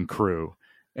touring crew,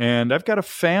 and I've got a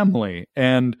family,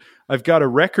 and I've got a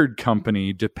record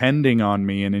company depending on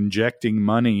me and injecting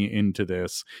money into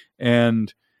this.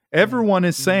 And everyone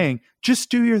is saying, just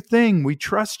do your thing. We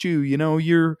trust you.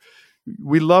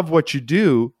 We love what you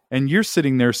do. And you're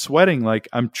sitting there sweating like,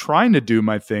 I'm trying to do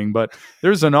my thing, but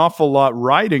there's an awful lot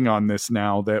riding on this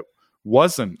now that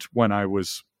wasn't when I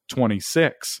was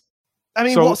 26. I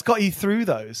mean, what's got you through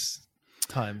those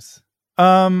times?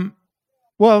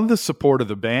 Well, the support of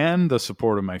the band, the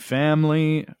support of my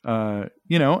family,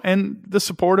 and the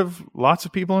support of lots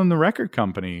of people in the record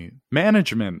company,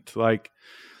 management,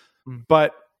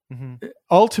 but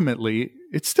ultimately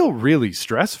it's still really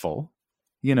stressful,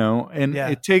 and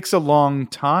it takes a long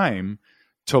time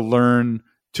to learn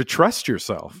to trust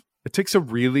yourself. It takes a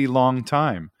really long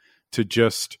time to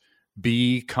just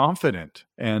be confident,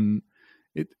 and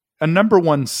a number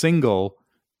one single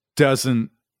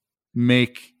doesn't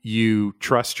make you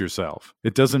trust yourself.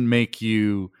 It doesn't make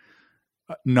you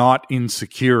not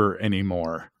insecure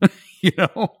anymore.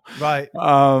 Right.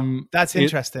 That's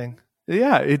interesting.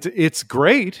 It's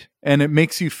great, and it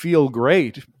makes you feel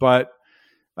great, but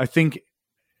I think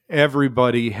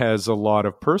everybody has a lot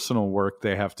of personal work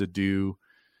they have to do.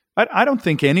 I don't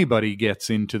think anybody gets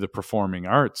into the performing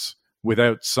arts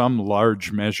without some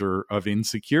large measure of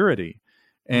insecurity.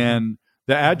 And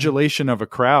the adulation of a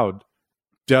crowd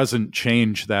doesn't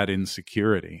change that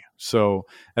insecurity. So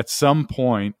at some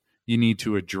point, you need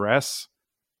to address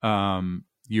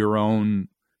your own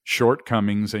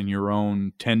shortcomings and your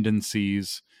own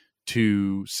tendencies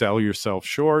to sell yourself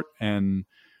short and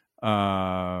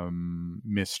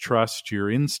mistrust your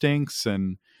instincts.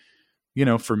 And,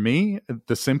 for me,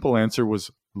 the simple answer was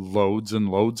loads and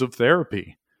loads of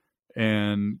therapy.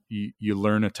 And you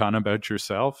learn a ton about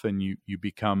yourself, and you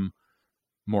become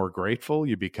more grateful,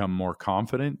 you become more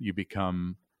confident, you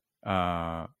become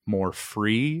more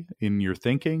free in your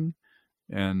thinking.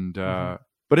 And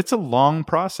but it's a long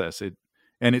process.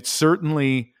 It's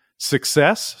certainly,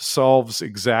 success solves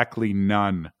exactly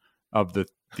none of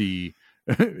the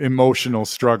emotional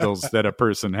struggles that a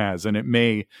person has, and it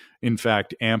may in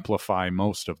fact amplify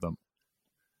most of them.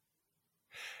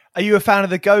 Are you a fan of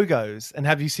the Go-Go's? And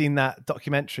have you seen that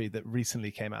documentary that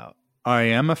recently came out? I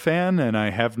am a fan, and I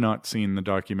have not seen the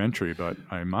documentary, but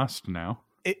I must now.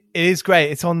 It is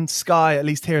great. It's on Sky, at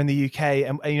least here in the UK.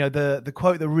 And the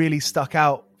quote that really stuck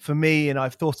out for me, and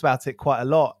I've thought about it quite a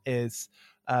lot, is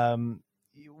one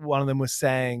of them was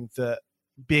saying that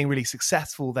being really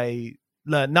successful, they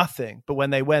learned nothing. But when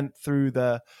they went through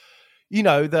the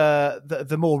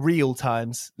more real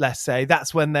times, let's say,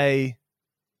 that's when they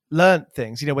learned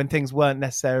things, when things weren't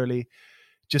necessarily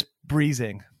just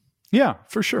breezing. Yeah,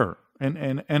 for sure.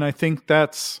 And I think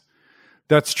that's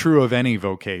true of any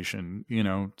vocation.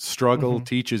 Struggle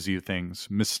teaches you things.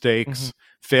 Mistakes,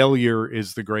 failure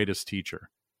is the greatest teacher.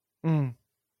 And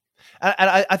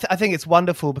I think it's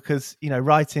wonderful because,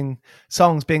 writing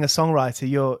songs, being a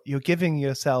songwriter, you're giving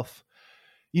yourself,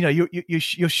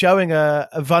 you're showing a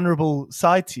vulnerable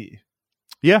side to you.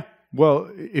 Yeah.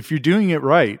 Well, if you're doing it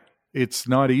right, it's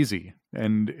not easy.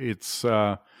 And it's,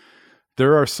 there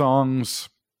are songs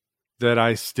that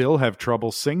I still have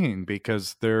trouble singing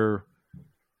because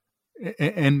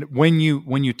and when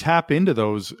you tap into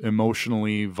those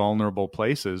emotionally vulnerable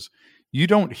places, you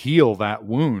don't heal that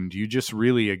wound. You just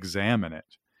really examine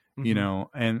it,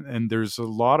 and there's a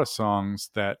lot of songs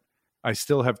that I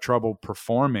still have trouble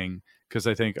performing because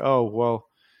I think, oh, well,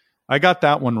 I got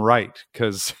that one right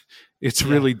because it's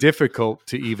really difficult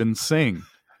to even sing.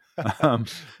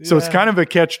 So it's kind of a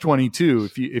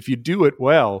catch-22. If you do it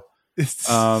well,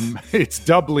 it's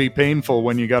doubly painful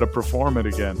when you got to perform it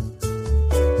again.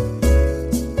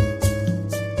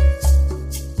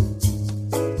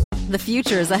 The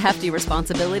future is a hefty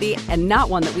responsibility and not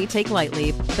one that we take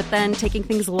lightly. But then taking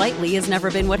things lightly has never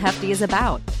been what Hefty is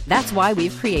about. That's why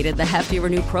we've created the Hefty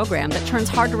Renew program that turns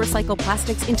hard-to-recycle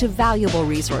plastics into valuable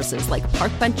resources like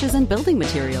park benches and building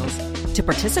materials. To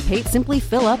participate, simply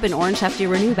fill up an orange Hefty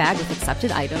Renew bag with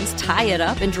accepted items, tie it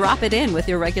up, and drop it in with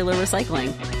your regular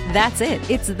recycling. That's it.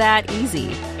 It's that easy.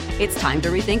 It's time to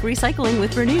rethink recycling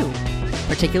with Renew.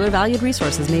 Particular valued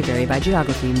resources may vary by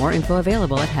geography. More info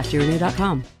available at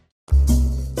heftyrenew.com.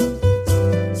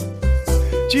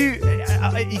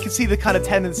 You can see the kind of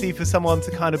tendency for someone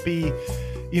to kind of be,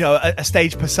 a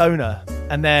stage persona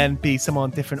and then be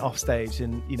someone different off stage.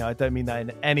 And, I don't mean that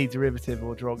in any derivative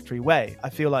or derogatory way. I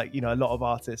feel like, a lot of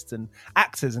artists and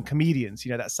actors and comedians,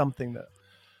 that's something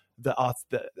that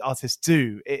artists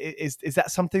do. Is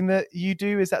that something that you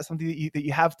do? Is that something that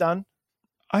you have done?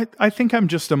 I think I'm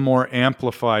just a more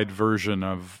amplified version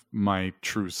of my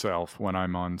true self when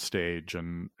I'm on stage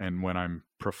and when I'm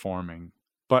performing.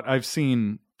 But I've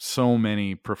seen so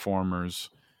many performers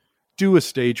do a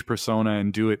stage persona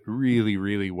and do it really,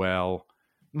 really well.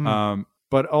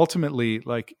 But ultimately,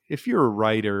 like if you're a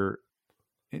writer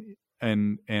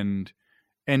and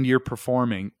you're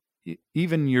performing,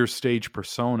 even your stage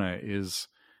persona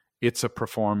it's a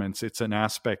performance. It's an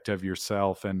aspect of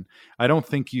yourself. And I don't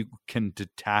think you can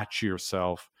detach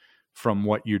yourself from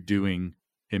what you're doing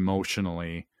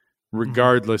emotionally,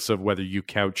 regardless of whether you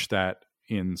couch that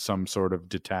in some sort of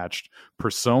detached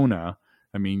persona.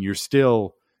 I mean, you're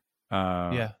still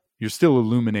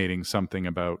illuminating something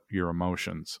about your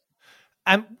emotions.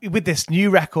 And with this new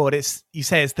record, you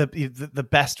say it's the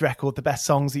best record, the best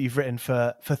songs that you've written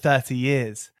for 30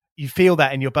 years. You feel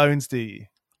that in your bones, do you?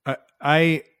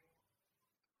 I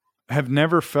have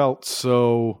never felt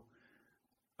so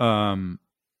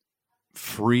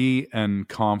free and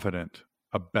confident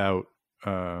about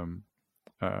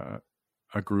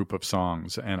a group of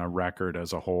songs and a record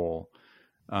as a whole.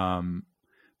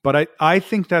 But I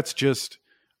think that's just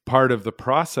part of the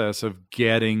process of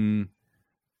getting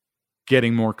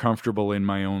more comfortable in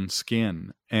my own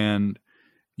skin. And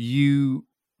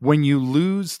when you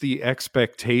lose the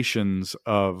expectations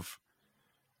of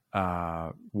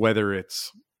whether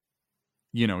it's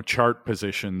chart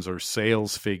positions or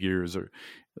sales figures, or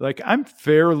like, I'm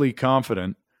fairly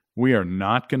confident we are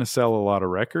not going to sell a lot of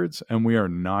records and we are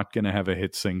not going to have a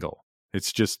hit single.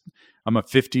 It's just, I'm a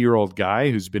 50-year-old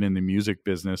guy who's been in the music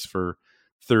business for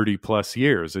 30 plus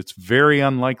years. It's very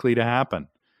unlikely to happen.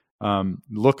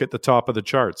 Look at the top of the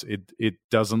charts. It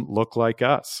doesn't look like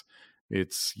us.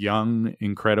 It's young,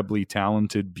 incredibly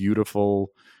talented,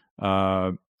 beautiful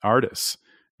artists.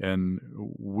 And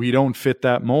we don't fit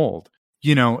that mold.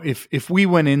 If we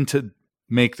went in to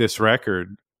make this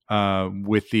record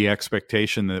with the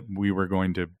expectation that we were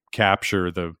going to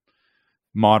capture the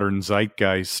modern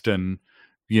zeitgeist and,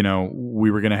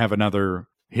 we were going to have another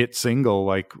hit single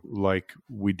like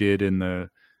we did in the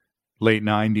late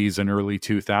 90s and early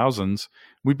 2000s,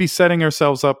 we'd be setting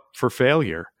ourselves up for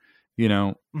failure.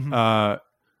 We're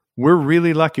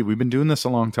really lucky. We've been doing this a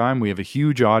long time. We have a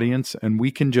huge audience and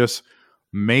we can just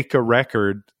make a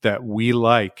record that we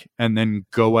like and then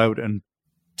go out and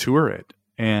tour it.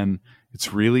 And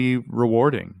it's really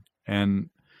rewarding. And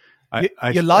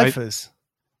you're lifers.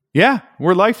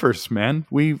 We're lifers, man.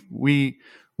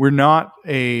 We're not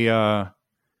a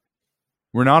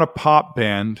pop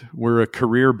band. We're a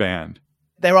career band.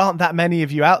 There aren't that many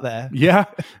of you out there. Yeah,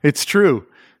 it's true.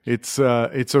 It's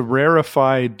a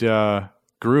rarefied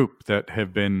group that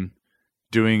have been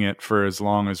doing it for as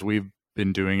long as we've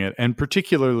been doing it, and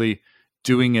particularly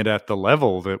doing it at the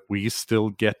level that we still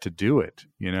get to do it,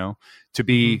 to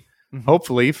be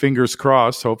hopefully, fingers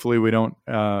crossed, hopefully we don't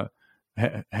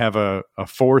have a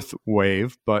fourth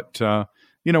wave, but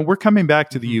we're coming back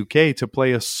to the UK to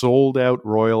play a sold out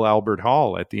Royal Albert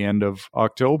Hall at the end of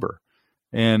October.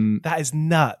 And that is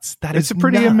nuts. It's a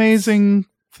pretty amazing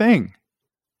thing.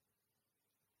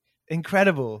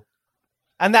 Incredible.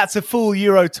 And that's a full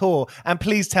Euro tour. And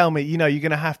please tell me, you're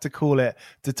going to have to call it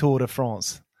the Tour de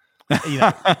France. You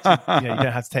don't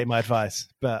have to take my advice,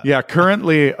 but yeah,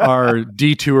 currently our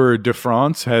Detour de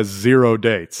France has 0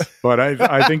 dates, but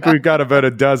I think we've got about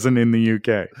a dozen in the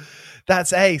UK.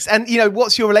 That's ace. And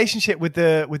what's your relationship with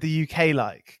the UK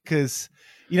like? Because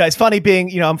it's funny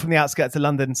being I'm from the outskirts of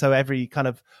London, so every kind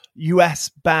of US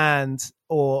band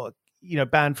or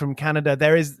band from Canada,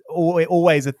 there is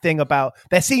always a thing about.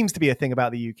 There seems to be a thing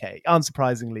about the UK,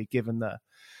 unsurprisingly, given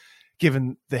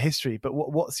the history. But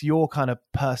what's your kind of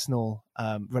personal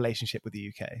relationship with the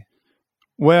UK?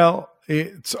 Well,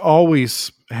 it's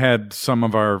always had some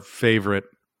of our favorite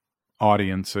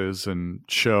audiences and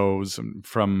shows, and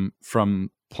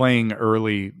from playing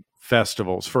early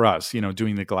festivals for us,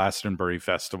 doing the Glastonbury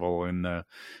Festival in the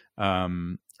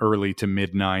early to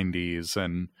mid 90s,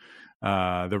 and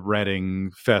the Reading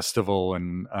Festival,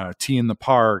 and Tea in the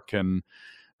Park, and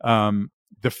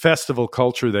the festival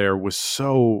culture there was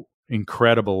so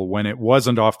incredible when it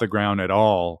wasn't off the ground at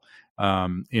all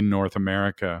in North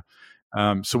America.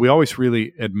 So we always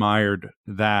really admired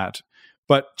that.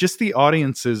 But just the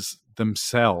audiences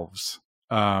themselves,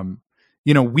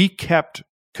 we kept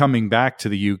coming back to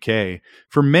the UK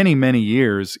for many, many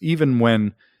years, even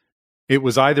when it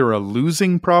was either a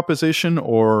losing proposition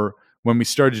or when we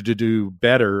started to do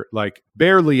better, like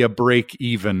barely a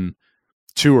break-even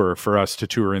tour for us to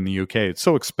tour in the UK. It's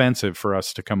so expensive for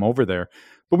us to come over there.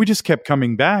 But we just kept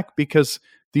coming back because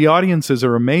the audiences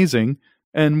are amazing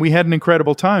and we had an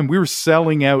incredible time. We were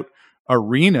selling out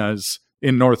arenas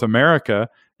in North America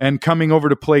and coming over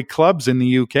to play clubs in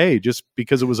the UK just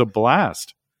because it was a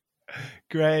blast.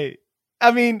 Great.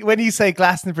 I mean, when you say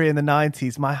Glastonbury in the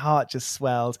 90s, my heart just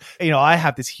swelled. I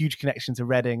have this huge connection to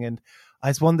Reading, and I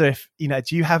just wonder if,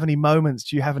 do you have any moments?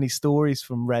 Do you have any stories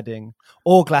from Reading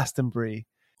or Glastonbury?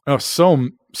 Oh,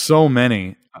 so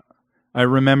many. I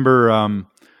remember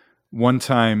one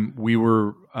time we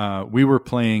were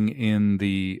playing in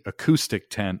the acoustic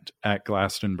tent at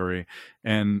Glastonbury,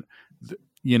 and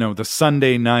the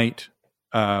Sunday night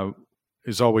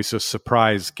is always a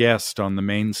surprise guest on the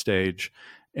main stage,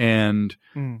 and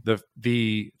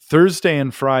the Thursday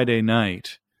and Friday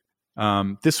night.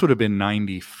 This would have been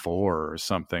 94 or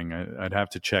something. I'd have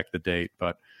to check the date,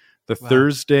 but the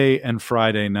Thursday and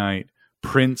Friday night,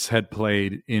 Prince had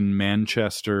played in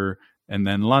Manchester and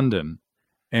then London.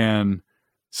 And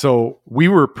so we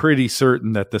were pretty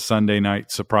certain that the Sunday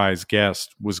night surprise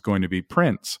guest was going to be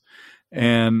Prince.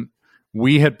 And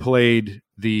we had played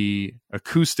the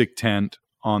acoustic tent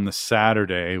on the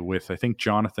Saturday with, I think,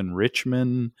 Jonathan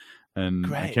Richman, and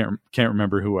Great. I can't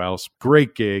remember who else.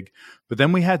 Great gig. But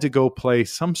then we had to go play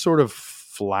some sort of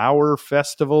flower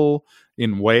festival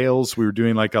in Wales. We were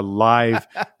doing like a live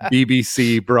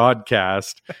BBC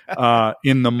broadcast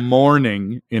in the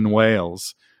morning in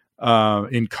Wales,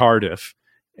 in Cardiff.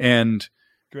 And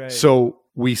Great. So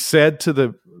we said to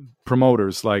the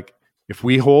promoters, like, if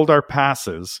we hold our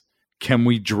passes, can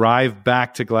we drive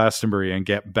back to Glastonbury and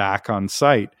get back on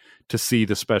site to see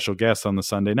the special guest on the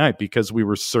Sunday night? Because we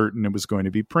were certain it was going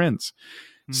to be Prince.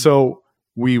 So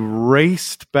we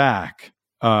raced back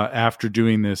after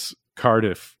doing this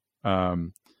Cardiff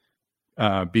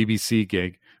BBC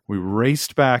gig. We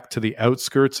raced back to the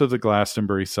outskirts of the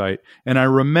Glastonbury site. And I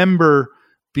remember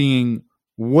being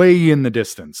way in the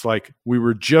distance. Like we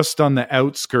were just on the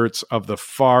outskirts of the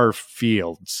far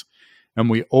fields. And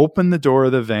we opened the door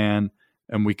of the van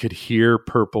and we could hear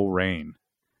Purple Rain.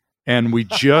 And we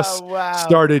just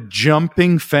started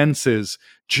jumping fences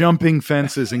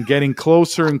and getting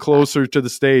closer and closer to the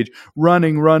stage,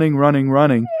 running.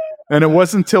 And it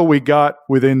wasn't until we got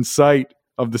within sight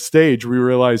of the stage, we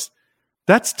realized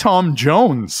that's Tom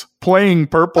Jones playing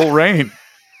Purple Rain.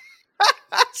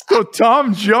 So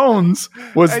Tom Jones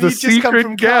was the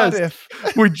secret guest.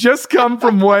 We just come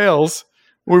from Wales.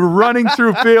 We were running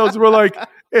through fields. We're like,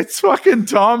 it's fucking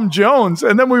Tom Jones.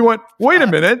 And then we went, wait a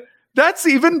minute. That's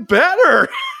even better.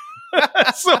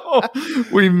 So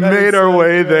we made our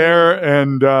way there,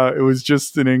 and it was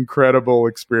just an incredible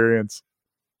experience.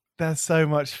 That's so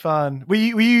much fun. Were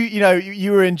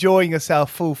you were enjoying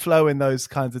yourself full flow in those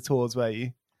kinds of tours, were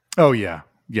you? Oh yeah.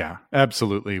 Yeah,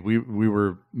 absolutely. We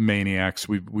were maniacs.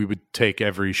 We would take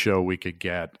every show we could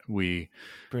get. Brilliant.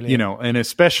 You know, and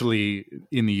especially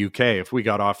in the UK, if we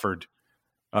got offered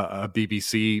a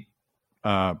BBC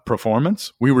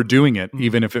performance, we were doing it,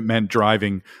 even if it meant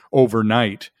driving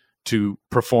overnight to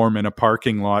perform in a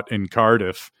parking lot in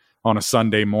Cardiff on a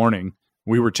Sunday morning.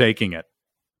 We were taking it.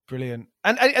 Brilliant.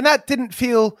 And that didn't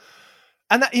feel,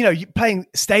 and that, you know, playing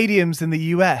stadiums in the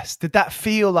US, did that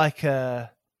feel like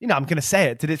a, you know, I'm going to say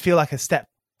it, did it feel like a step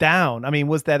down? I mean,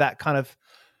 was there that kind of,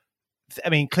 I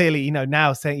mean, clearly, you know,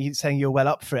 now saying you're well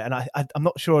up for it. And I'm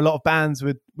not sure a lot of bands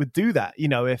would do that, you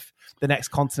know, if the next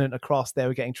continent across they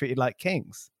were getting treated like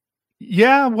kings.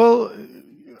 Yeah, well,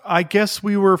 I guess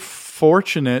we were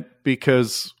fortunate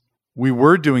because we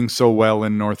were doing so well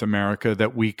in North America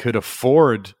that we could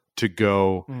afford to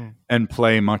go and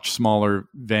play much smaller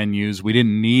venues. We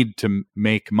didn't need to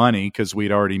make money because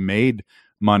we'd already made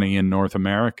money in North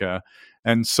America.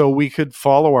 And so we could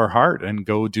follow our heart and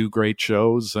go do great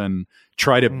shows and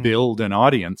try to build an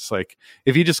audience. Like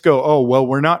if you just go, oh, well,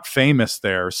 we're not famous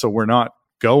there, so we're not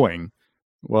going.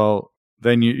 Well,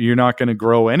 then you're not going to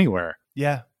grow anywhere.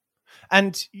 Yeah.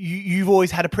 And you've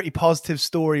always had a pretty positive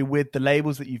story with the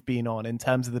labels that you've been on in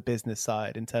terms of the business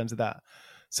side, in terms of that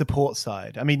support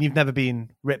side. I mean, you've never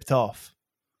been ripped off.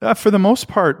 For the most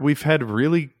part, we've had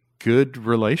really good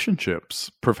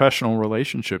relationships, professional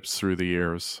relationships through the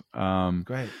years.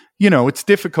 Great. You know, it's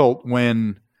difficult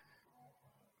when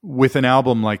with an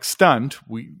album like Stunt,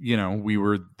 we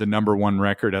were the number one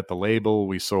record at the label.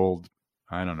 We sold,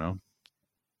 I don't know,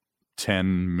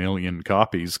 10 million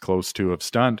copies, close to, of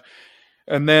Stunt.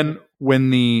 And then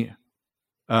when the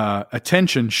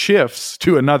attention shifts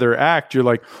to another act, you're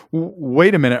like,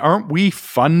 wait a minute, aren't we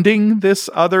funding this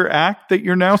other act that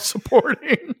you're now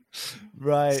supporting?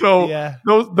 Right. So yeah.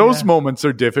 those moments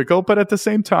are difficult, but at the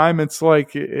same time, it's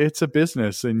like, it's a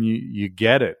business and you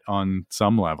get it on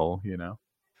some level, you know?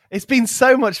 It's been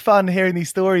so much fun hearing these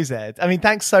stories, Ed. I mean,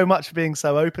 thanks so much for being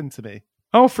so open to me.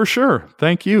 Oh, for sure.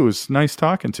 Thank you. It was nice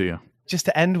talking to you. Just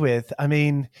to end with, I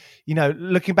mean, you know,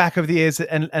 looking back over the years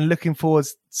and looking forward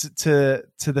to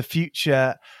the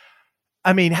future,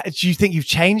 I mean, do you think you've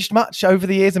changed much over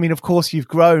the years? I mean, of course you've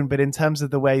grown, but in terms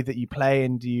of the way that you play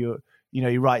and you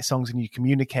write songs and you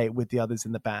communicate with the others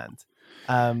in the band.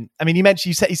 I mean,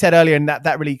 you said earlier, and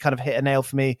that really kind of hit a nail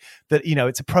for me, that, you know,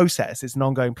 it's a process, it's an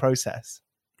ongoing process.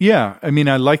 Yeah. I mean,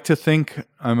 I like to think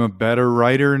I'm a better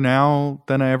writer now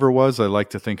than I ever was. I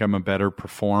like to think I'm a better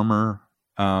performer.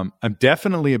 I'm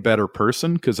definitely a better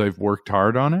person because I've worked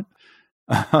hard on it.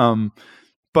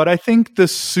 But I think the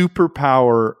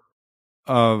superpower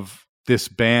of this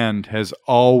band has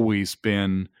always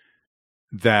been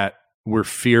that we're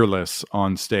fearless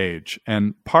on stage.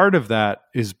 And part of that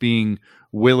is being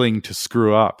willing to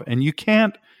screw up. And you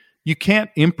can't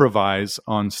improvise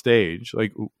on stage.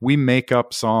 Like, we make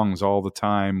up songs all the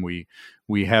time.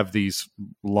 We have these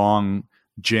long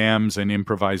jams and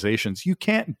improvisations. You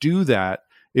can't do that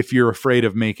if you're afraid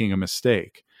of making a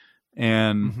mistake.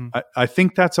 And I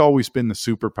think that's always been the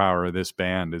superpower of this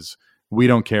band, is we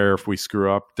don't care if we screw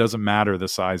up. Doesn't matter the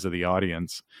size of the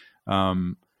audience.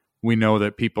 We know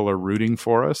that people are rooting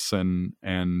for us, and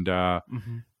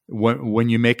when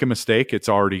you make a mistake, it's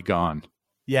already gone.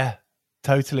 Yeah,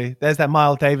 totally. There's that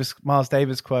Miles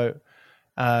Davis quote,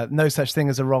 no such thing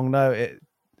as a wrong note.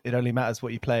 It only matters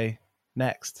what you play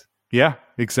next. Yeah,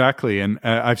 exactly. And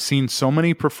I've seen so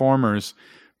many performers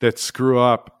that screw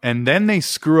up, and then they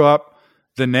screw up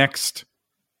the next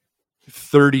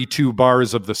 32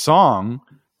 bars of the song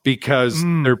because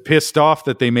they're pissed off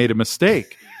that they made a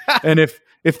mistake. And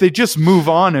if they just move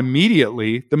on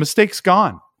immediately, the mistake's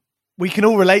gone. We can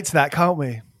all relate to that, can't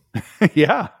we?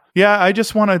 Yeah. I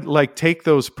just want to like take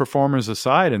those performers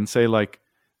aside and say, like,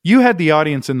 you had the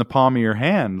audience in the palm of your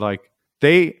hand. Like,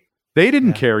 they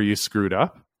didn't care you screwed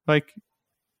up. Like,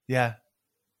 yeah.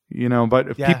 You know,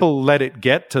 but if people let it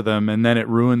get to them, and then it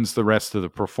ruins the rest of the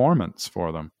performance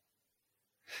for them.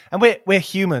 And we're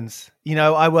humans. You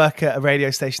know, I work at a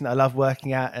radio station that I love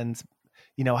working at, and,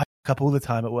 you know, I fuck up all the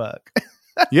time at work.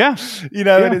 Yeah. You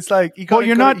know, and it's like,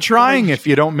 you're not trying if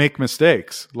you don't make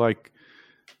mistakes. Like,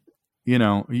 you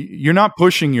know, you're not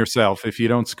pushing yourself if you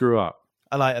don't screw up.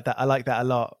 I like that. I like that a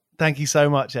lot. Thank you so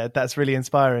much, Ed. That's really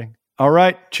inspiring. All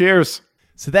right. Cheers.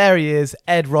 So there he is,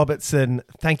 Ed Robertson.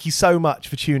 Thank you so much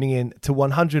for tuning in to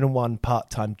 101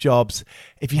 Part-Time Jobs.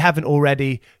 If you haven't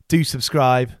already, do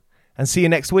subscribe, and see you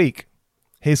next week.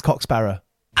 Here's Cock Sparrow.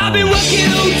 I've been working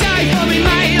all day for me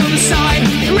mate on the side,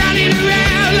 running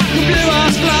around like a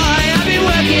blue-ass fly. I've been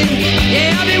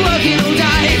working all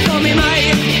day for me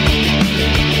mate.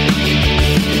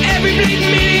 Every blink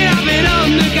minute I've been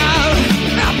on the go.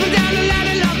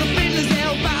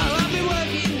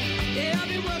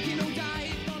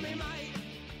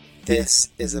 This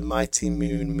is a Mighty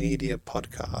Moon Media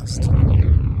podcast.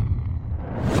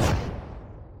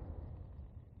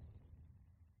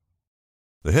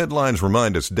 The headlines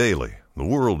remind us daily, the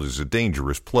world is a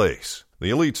dangerous place. The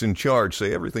elites in charge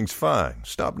say everything's fine,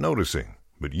 stop noticing.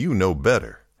 But you know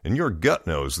better. And your gut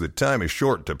knows that time is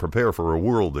short to prepare for a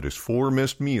world that is 4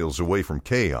 missed meals away from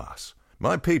chaos.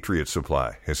 My Patriot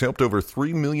Supply has helped over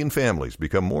 3 million families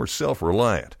become more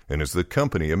self-reliant and is the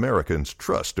company Americans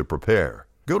trust to prepare.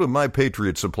 Go to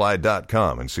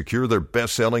MyPatriotSupply.com and secure their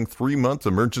best-selling 3-month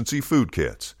emergency food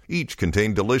kits. Each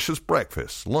contain delicious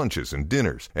breakfasts, lunches, and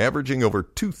dinners, averaging over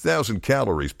 2,000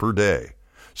 calories per day.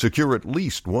 Secure at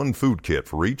least 1 food kit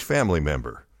for each family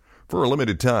member. For a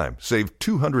limited time, save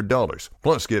 $200,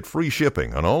 plus get free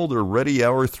shipping on all their Ready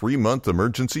Hour 3-month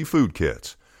emergency food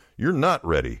kits. You're not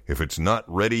ready if it's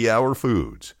not Ready Hour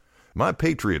Foods. My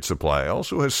Patriot Supply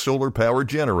also has solar power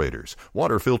generators,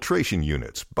 water filtration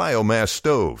units, biomass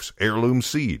stoves, heirloom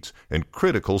seeds, and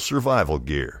critical survival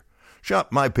gear.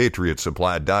 Shop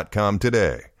MyPatriotSupply.com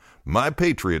today.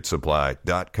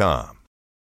 MyPatriotSupply.com.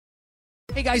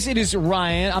 Hey guys, it is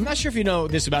Ryan. I'm not sure if you know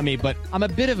this about me, but I'm a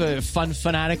bit of a fun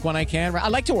fanatic when I can. I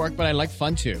like to work, but I like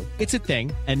fun too. It's a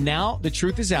thing. And now the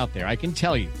truth is out there. I can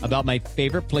tell you about my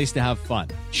favorite place to have fun.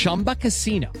 Chumba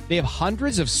Casino. They have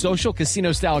hundreds of social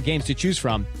casino style games to choose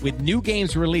from with new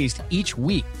games released each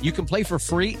week. You can play for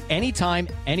free anytime,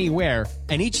 anywhere.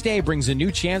 And each day brings a new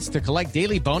chance to collect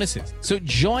daily bonuses. So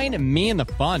join me in the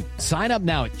fun. Sign up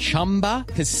now at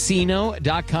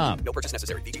ChumbaCasino.com. No purchase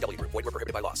necessary. VGW Group. Void where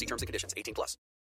prohibited by law. See terms and conditions. 18+.